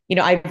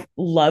 I've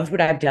loved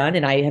what I've done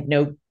and I have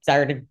no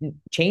desire to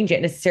change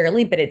it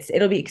necessarily, but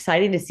it'll be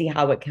exciting to see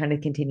how it kind of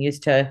continues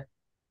to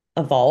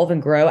evolve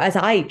and grow as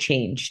I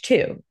change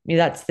too.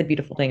 That's the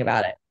beautiful thing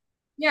about it.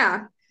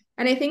 Yeah.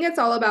 And I think it's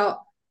all about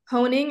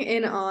honing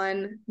in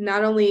on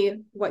not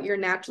only what you're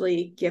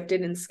naturally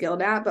gifted and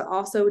skilled at, but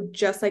also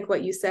just like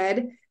what you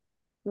said,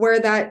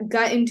 where that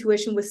gut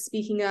intuition was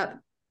speaking up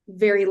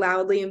very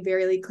loudly and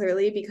very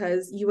clearly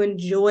because you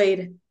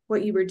enjoyed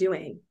what you were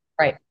doing.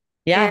 Right.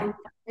 Yeah.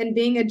 And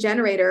being a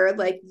generator,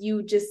 like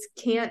you just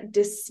can't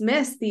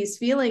dismiss these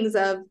feelings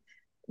of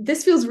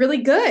this feels really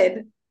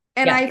good.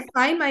 And Yeah. I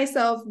find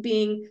myself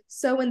being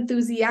so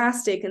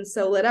enthusiastic and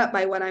so lit up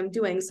by what I'm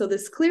doing. So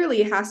this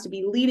clearly has to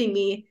be leading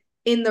me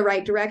in the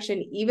right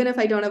direction, even if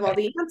I don't have all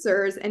the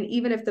answers. And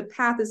even if the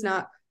path is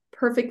not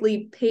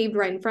perfectly paved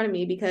right in front of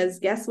me, because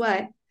guess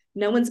what?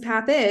 No one's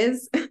path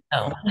is.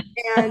 Oh.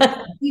 And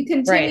you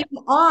continue Right.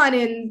 on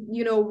and,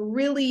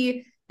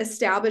 really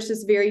establish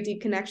this very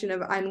deep connection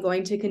of I'm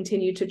going to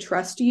continue to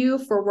trust you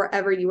for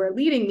wherever you are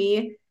leading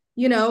me.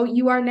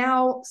 You are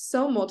now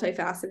so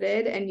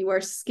multifaceted and you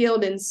are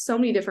skilled in so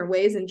many different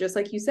ways. And just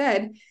like you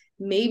said,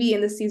 maybe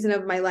in the season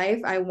of my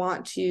life, I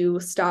want to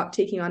stop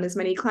taking on as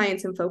many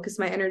clients and focus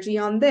my energy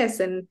on this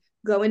and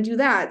go and do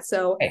that.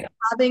 So Right.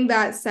 having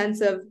that sense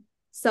of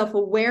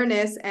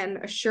self-awareness and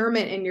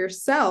assurance in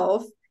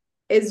yourself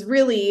is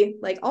really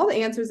like all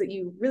the answers that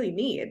you really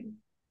need.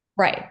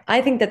 Right.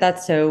 I think that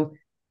that's so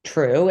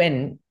true.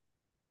 And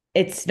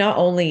it's not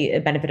only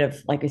a benefit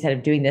of, like I said,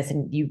 of doing this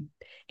and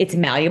it's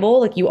malleable.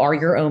 Like you are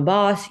your own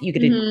boss. You get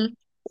to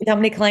Mm-hmm. how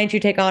many clients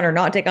you take on or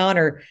not take on,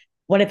 or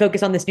want to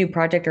focus on this new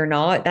project or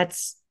not.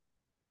 That's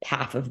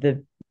half of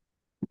the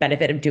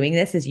benefit of doing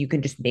this is you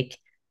can just make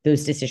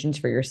those decisions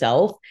for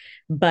yourself.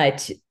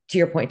 But to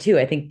your point too,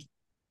 I think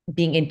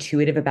being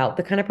intuitive about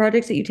the kind of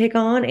projects that you take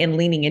on and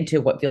leaning into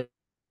what feels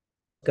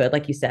good,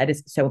 like you said,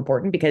 is so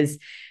important because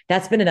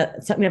that's been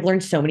something I've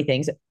learned so many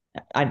things.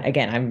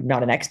 Again, I'm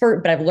not an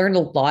expert, but I've learned a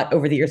lot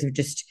over the years of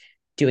just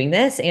doing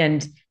this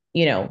and,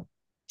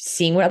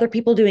 seeing what other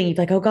people doing. You're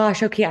like, oh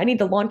gosh, okay, I need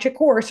to launch a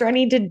course or I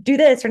need to do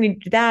this or I need to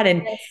do that.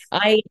 And Yes.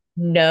 I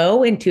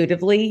know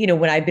intuitively,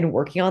 when I've been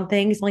working on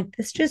things, I'm like,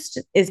 this just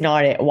is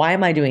not it. Why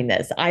am I doing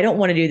this? I don't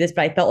want to do this,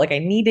 but I felt like I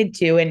needed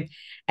to. And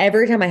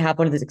every time I have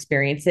one of those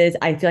experiences,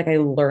 I feel like I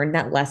learned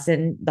that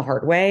lesson the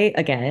hard way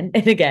again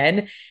and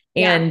again.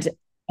 Yeah. And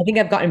I think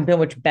I've gotten so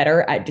much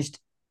better at just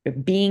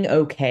being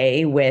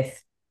okay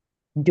with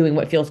doing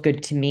what feels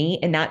good to me.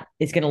 And that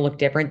is going to look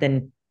different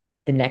than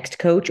the next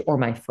coach or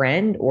my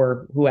friend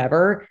or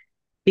whoever.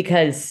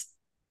 Because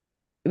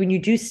when you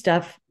do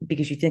stuff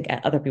because you think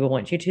other people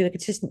want you to, like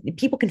it's just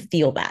people can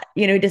feel that,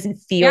 it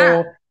doesn't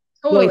Yeah. feel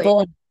Totally. joyful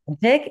and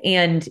authentic.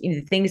 And the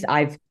things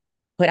I've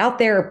put out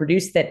there or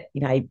produced that,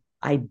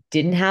 I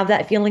didn't have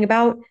that feeling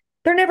about,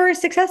 they're never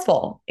as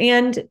successful.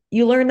 And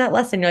you learn that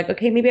lesson. You're like,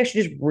 okay, maybe I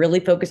should just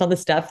really focus on the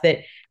stuff that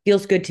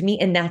feels good to me.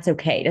 And that's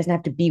okay. It doesn't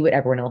have to be what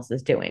everyone else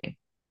is doing.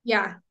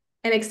 Yeah.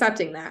 And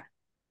accepting that.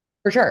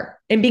 For sure.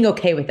 And being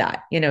okay with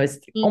that, is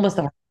almost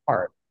the hard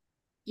part.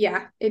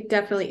 Yeah, it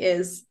definitely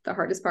is the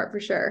hardest part for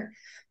sure.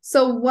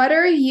 So, what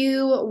are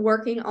you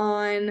working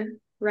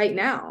on right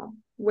now?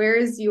 Where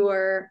is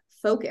your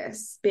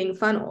focus being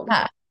funneled?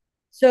 Yeah.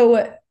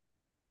 So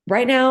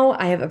right now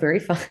I have a very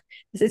fun,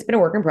 this has been a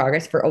work in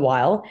progress for a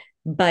while,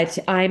 but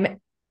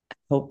I'm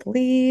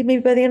hopefully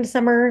maybe by the end of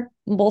summer,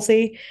 we'll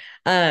see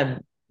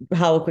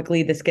how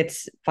quickly this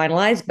gets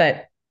finalized.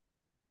 But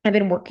I've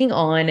been working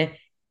on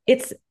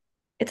it's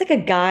it's like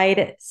a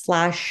guide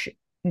slash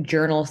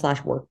journal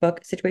slash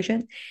workbook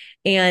situation.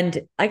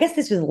 And I guess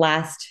this was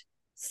last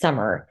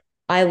summer.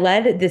 I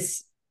led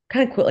this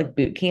kind of quit like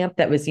boot camp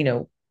that was,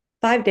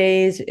 5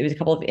 days. It was a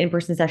couple of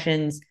in-person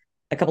sessions,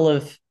 a couple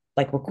of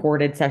like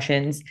recorded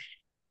sessions,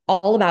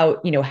 all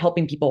about,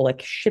 helping people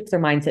like shift their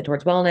mindset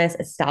towards wellness,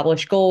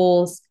 establish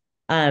goals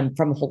from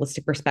a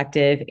holistic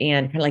perspective,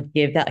 and kind of like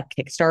give that a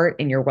kickstart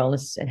in your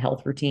wellness and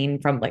health routine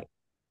from like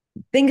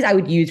things I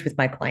would use with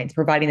my clients,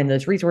 providing them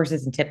those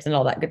resources and tips and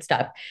all that good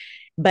stuff.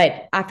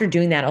 But after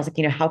doing that, I was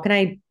like, how can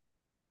I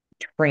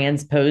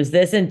transpose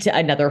this into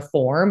another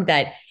form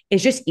that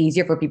is just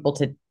easier for people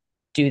to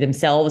do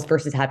themselves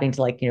versus having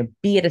to like,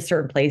 be at a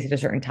certain place at a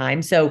certain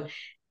time. So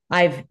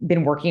I've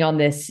been working on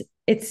this.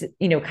 It's,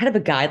 kind of a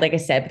guide, like I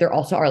said, but there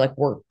also are like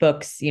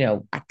workbooks,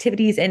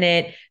 activities in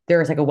it.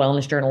 There's like a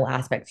wellness journal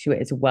aspect to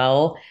it as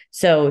well.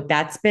 So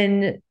that's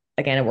been,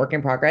 again, a work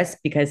in progress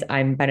because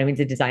I'm by no means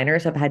a designer.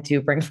 So I've had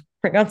to bring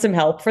on some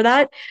help for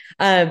that.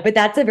 But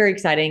that's a very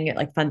exciting,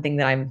 like fun thing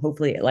that I'm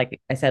hopefully, like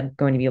I said,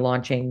 going to be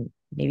launching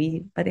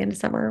maybe by the end of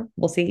summer.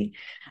 We'll see.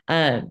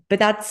 But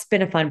that's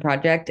been a fun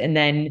project. And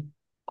then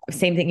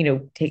same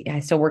thing,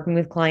 still working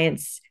with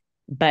clients,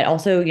 but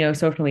also,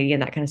 social media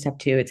and that kind of stuff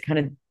too. It's kind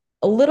of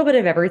a little bit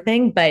of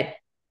everything, but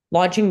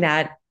launching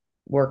that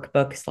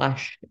workbook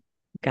slash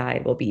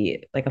guide will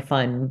be like a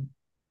fun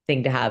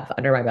thing to have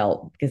under my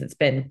belt because it's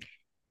been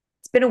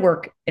a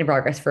work in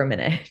progress for a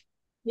minute.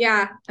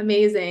 Yeah,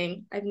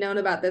 amazing. I've known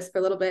about this for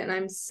a little bit and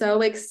I'm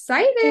so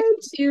excited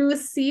to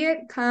see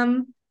it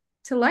come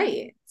to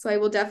light. So I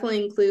will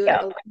definitely include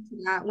Yeah. a link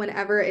to that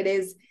whenever it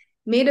is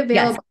made Yes.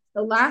 available.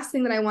 The last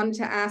thing that I wanted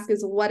to ask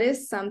is what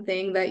is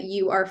something that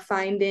you are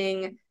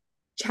finding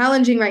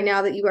challenging right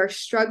now that you are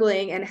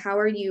struggling and how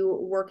are you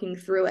working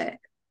through it?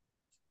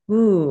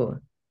 Ooh,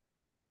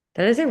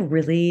 that is a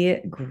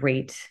really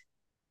great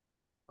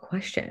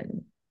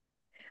question.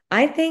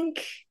 I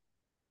think,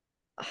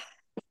 I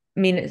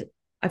mean,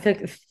 I feel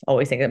like it's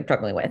always things I'm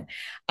struggling with.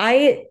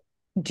 I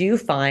do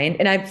find,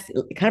 and I've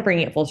kind of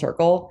bringing it full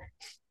circle,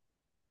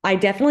 I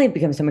definitely have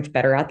become so much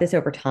better at this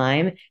over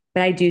time.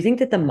 But I do think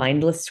that the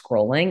mindless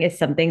scrolling is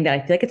something that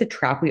I feel like it's a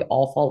trap we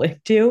all fall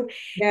into.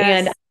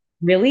 And Yes.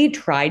 really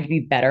tried to be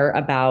better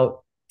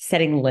about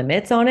setting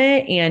limits on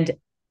it. And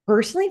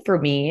personally, for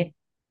me,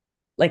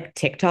 like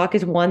TikTok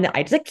is one that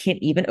I just like can't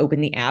even open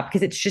the app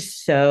because it's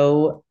just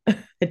so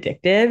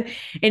addictive.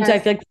 And so I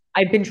Yes. feel like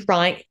I've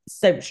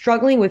been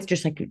struggling with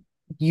just like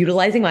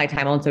utilizing my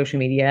time on social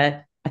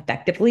media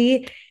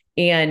effectively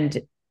and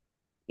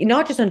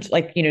not just on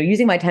like,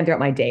 using my time throughout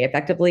my day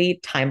effectively,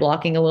 time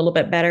blocking a little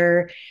bit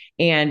better.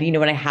 And,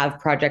 when I have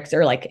projects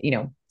or like,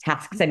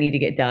 tasks I need to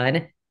get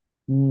done,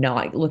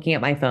 not looking at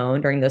my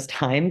phone during those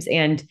times.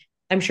 And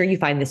I'm sure you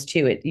find this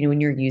too.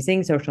 When you're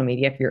using social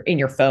media, if you're in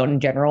your phone in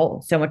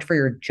general, so much for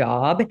your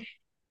job,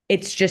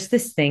 it's just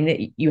this thing that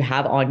you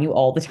have on you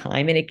all the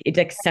time and it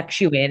like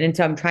sucks you in. And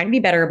so I'm trying to be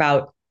better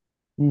about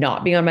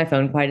not being on my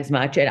phone quite as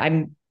much.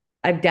 And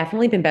I've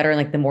definitely been better in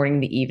like the morning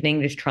and the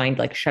evening, just trying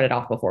to like shut it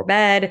off before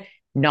bed,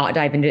 not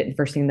dive into it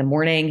first thing in the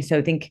morning. So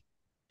I think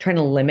trying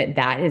to limit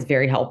that is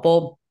very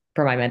helpful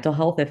for my mental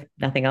health, if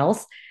nothing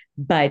else.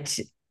 But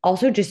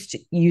also just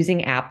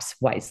using apps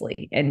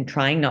wisely and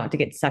trying not to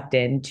get sucked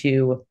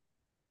into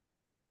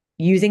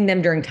using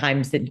them during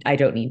times that I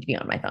don't need to be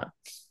on my phone.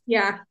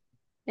 Yeah.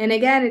 And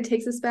again, it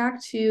takes us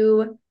back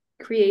to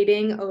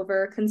creating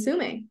over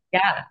consuming.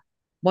 Yeah,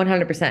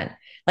 100%.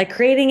 Like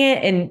creating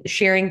it and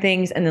sharing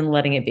things and then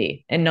letting it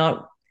be and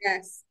not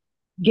Yes.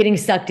 getting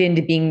sucked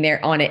into being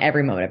there on it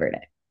every moment of every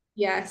day.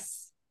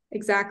 Yes.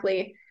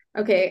 Exactly.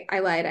 Okay, I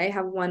lied. I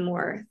have one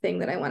more thing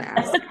that I want to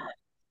ask.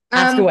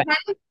 Ask away.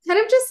 Kind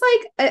of just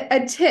like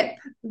a tip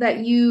that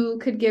you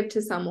could give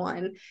to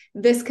someone.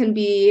 This can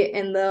be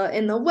in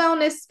the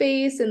wellness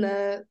space, in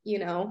the,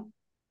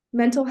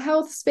 mental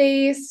health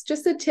space,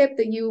 just a tip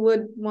that you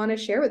would want to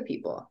share with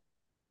people.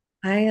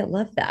 I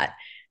love that.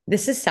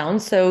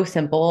 Sounds so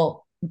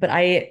simple, but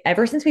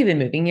ever since we've been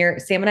moving here,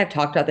 Sam and I've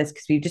talked about this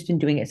because we've just been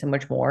doing it so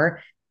much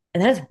more.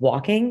 And that is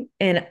walking.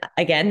 And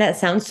again, that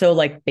sounds so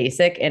like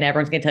basic and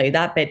everyone's going to tell you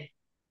that, but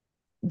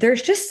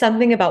there's just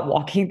something about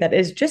walking that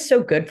is just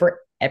so good for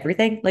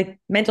everything, like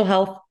mental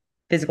health,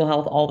 physical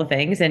health, all the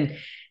things. And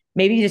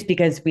maybe just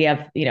because we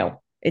have,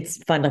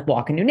 it's fun to like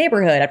walk a new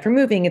neighborhood after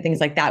moving and things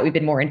like that, we've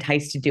been more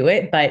enticed to do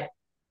it. But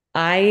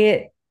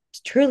I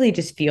truly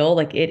just feel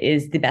like it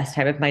is the best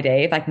time of my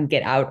day if I can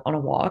get out on a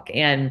walk.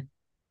 And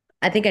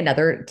I think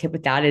another tip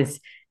with that is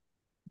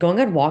going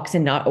on walks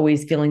and not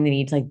always feeling the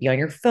need to like be on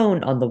your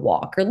phone on the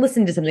walk or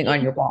listen to something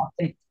on your walk.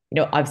 And,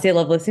 obviously I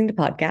love listening to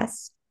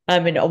podcasts.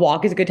 And a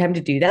walk is a good time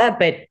to do that.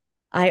 But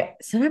I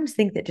sometimes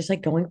think that just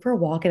like going for a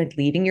walk and like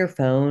leaving your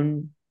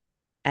phone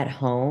at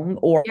home Yeah.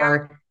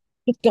 or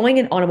just going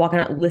in on a walk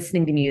and not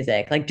listening to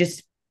music, like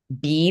just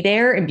be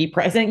there and be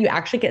present. You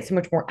actually get so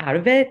much more out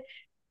of it,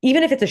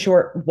 even if it's a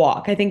short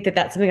walk. I think that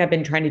that's something I've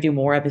been trying to do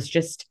more of is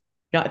just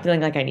not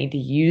feeling like I need to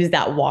use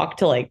that walk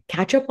to like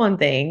catch up on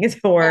things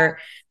or,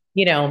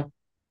 you know,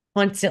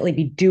 constantly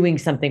be doing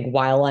something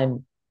while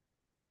I'm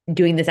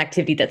doing this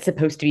activity that's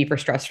supposed to be for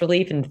stress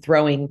relief and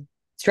throwing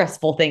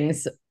stressful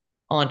things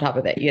on top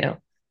of it.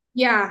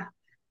 Yeah.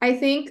 I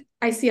think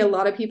I see a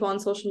lot of people on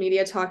social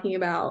media talking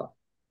about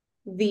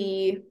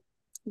the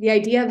the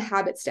idea of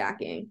habit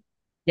stacking.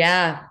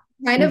 Yeah.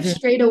 Kind of Mm-hmm.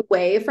 strayed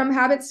away from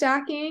habit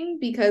stacking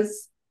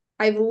because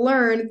I've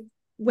learned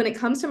when it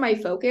comes to my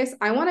focus,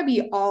 I want to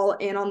be all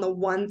in on the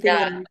one thing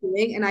that Yeah. I'm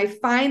doing. And I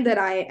find that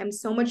I am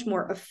so much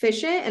more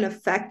efficient and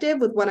effective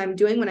with what I'm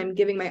doing when I'm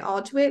giving my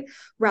all to it,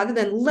 rather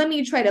than let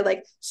me try to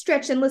like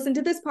stretch and listen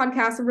to this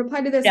podcast and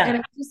reply to this. And Yeah.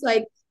 it's just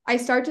like I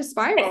start to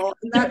spiral.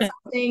 And that's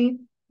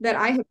something that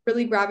I have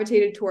really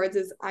gravitated towards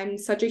is I'm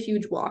such a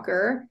huge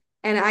walker.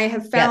 And I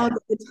have Yeah. found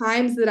the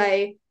times that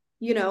I,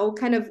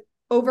 kind of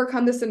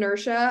overcome this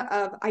inertia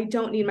of I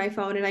don't need my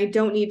phone and I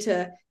don't need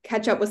to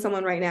catch up with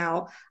someone right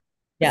now.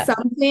 Yeah.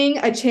 Something,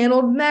 a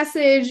channeled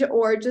message,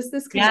 or just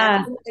this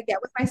Yeah. connection I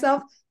get with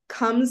myself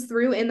comes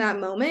through in that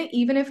moment,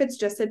 even if it's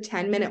just a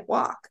 10-minute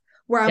walk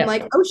where I'm Yep.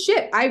 like, oh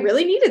shit, I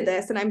really needed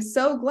this. And I'm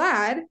so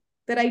glad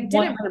that I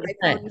didn't bring my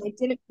phone 100%. and I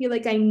didn't feel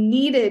like I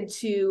needed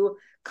to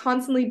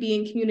constantly be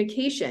in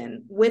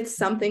communication with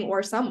something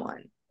or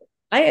someone.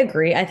 I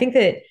agree. I think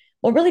that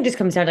what really just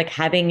comes down to like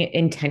having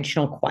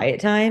intentional quiet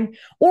time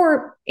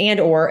or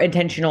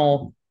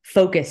intentional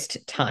focused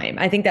time.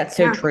 I think that's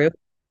so Yeah. true.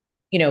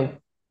 You know,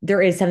 there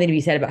is something to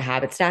be said about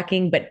habit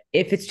stacking, but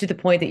if it's to the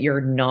point that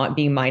you're not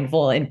being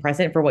mindful and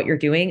present for what you're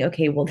doing,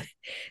 okay, well,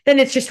 then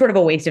it's just sort of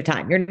a waste of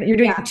time. You're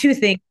doing Yeah. two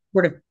things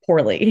sort of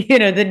poorly.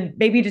 Then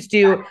maybe just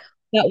do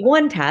that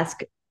one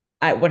task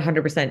at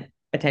 100%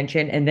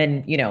 attention and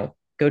then,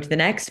 go to the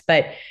next.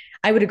 But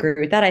I would agree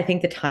with that. I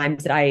think the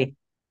times that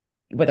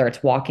whether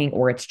it's walking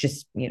or it's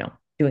just,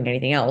 doing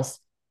anything else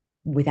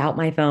without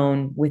my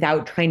phone,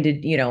 without trying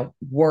to,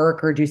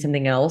 work or do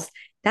something else,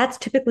 that's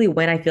typically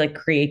when I feel like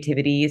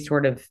creativity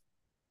sort of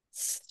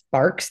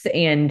sparks.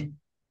 And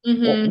well,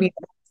 Mm-hmm.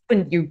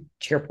 when you,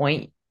 to your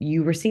point,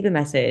 you receive a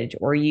message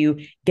or you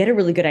get a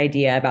really good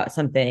idea about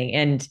something.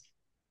 And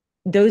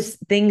those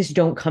things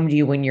don't come to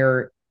you when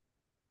you're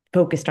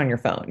focused on your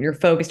phone, you're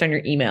focused on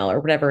your email or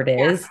whatever it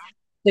Yeah. is.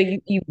 So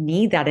you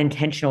need that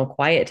intentional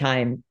quiet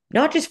time,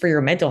 not just for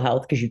your mental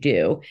health, because you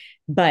do,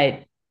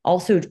 but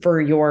also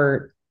for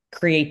your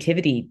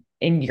creativity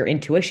and your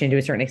intuition to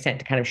a certain extent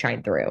to kind of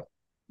shine through.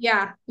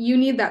 Yeah. You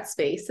need that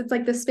space. It's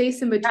like the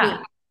space in Yeah. between.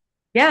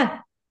 Yeah,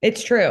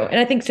 it's true. And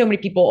I think so many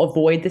people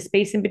avoid the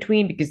space in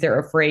between because they're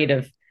afraid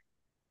of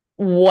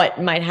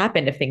what might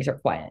happen if things are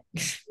quiet.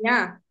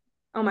 Yeah.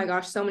 Oh my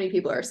gosh, so many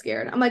people are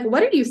scared. I'm like,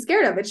 what are you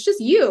scared of? It's just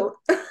you.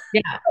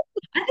 Yeah.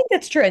 I think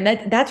that's true. And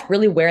that's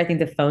really where I think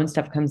the phone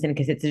stuff comes in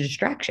because it's a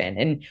distraction.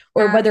 And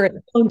or Yeah. whether it's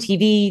phone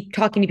TV,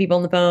 talking to people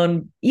on the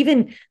phone,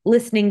 even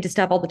listening to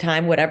stuff all the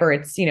time, whatever,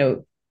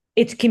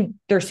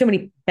 there's so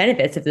many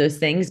benefits of those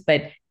things.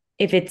 But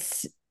if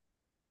it's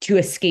to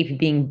escape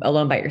being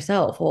alone by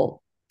yourself,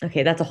 well,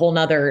 okay, that's a whole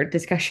nother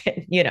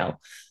discussion.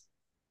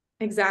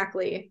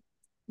 Exactly.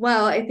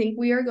 Well, I think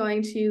we are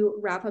going to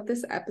wrap up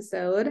this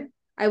episode.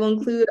 I will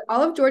include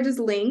all of George's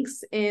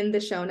links in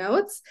the show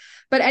notes.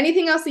 But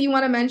anything else that you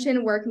want to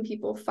mention? Where can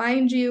people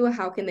find you?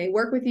 How can they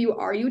work with you?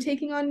 Are you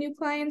taking on new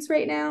clients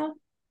right now?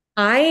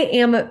 I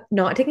am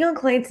not taking on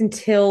clients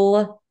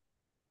until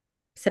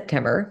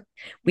September.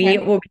 We Okay.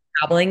 will be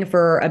traveling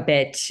for a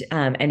bit,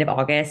 end of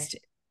August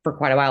for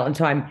quite a while. And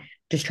so I'm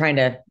just trying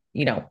to,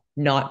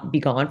 not be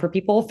gone for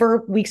people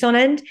for weeks on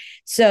end.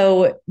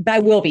 So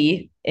that will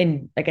be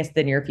in, I guess,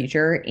 the near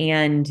future.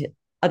 And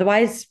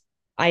otherwise,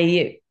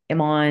 I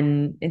am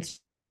on Instagram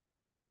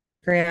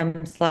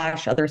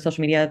 / other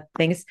social media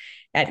things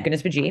at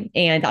Goodness with G.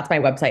 And that's my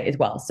website as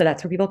well. So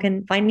that's where people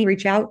can find me,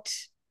 reach out,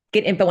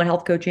 get info on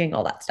health coaching,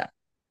 all that stuff.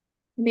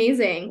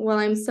 Amazing. Well,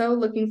 I'm so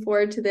looking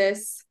forward to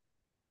this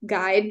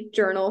guide,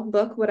 journal,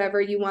 book, whatever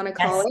you want to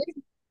call Yes, it,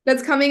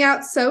 that's coming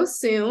out so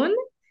soon.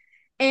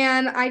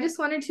 And I just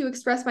wanted to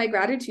express my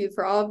gratitude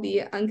for all of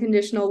the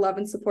unconditional love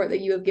and support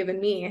that you have given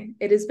me.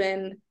 It has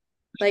been of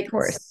like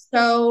course.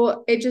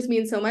 it just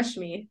means so much to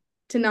me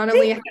to not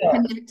only Thank have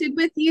you. connected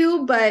with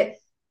you, but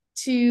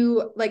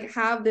to like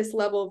have this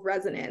level of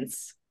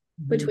resonance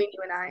Mhm. between you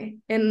and I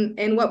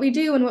and what we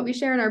do and what we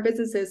share in our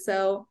businesses.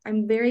 So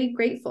I'm very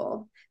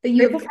grateful that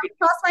you have Grateful come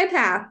for across my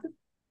path.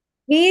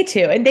 me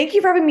too. And thank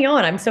you for having me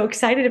on. I'm so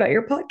excited about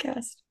your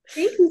podcast.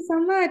 Thank you so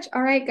much.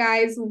 All right,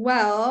 guys.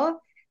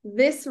 Well,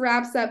 this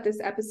wraps up this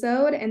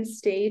episode and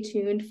stay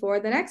tuned for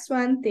the next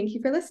one. Thank you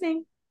for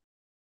listening.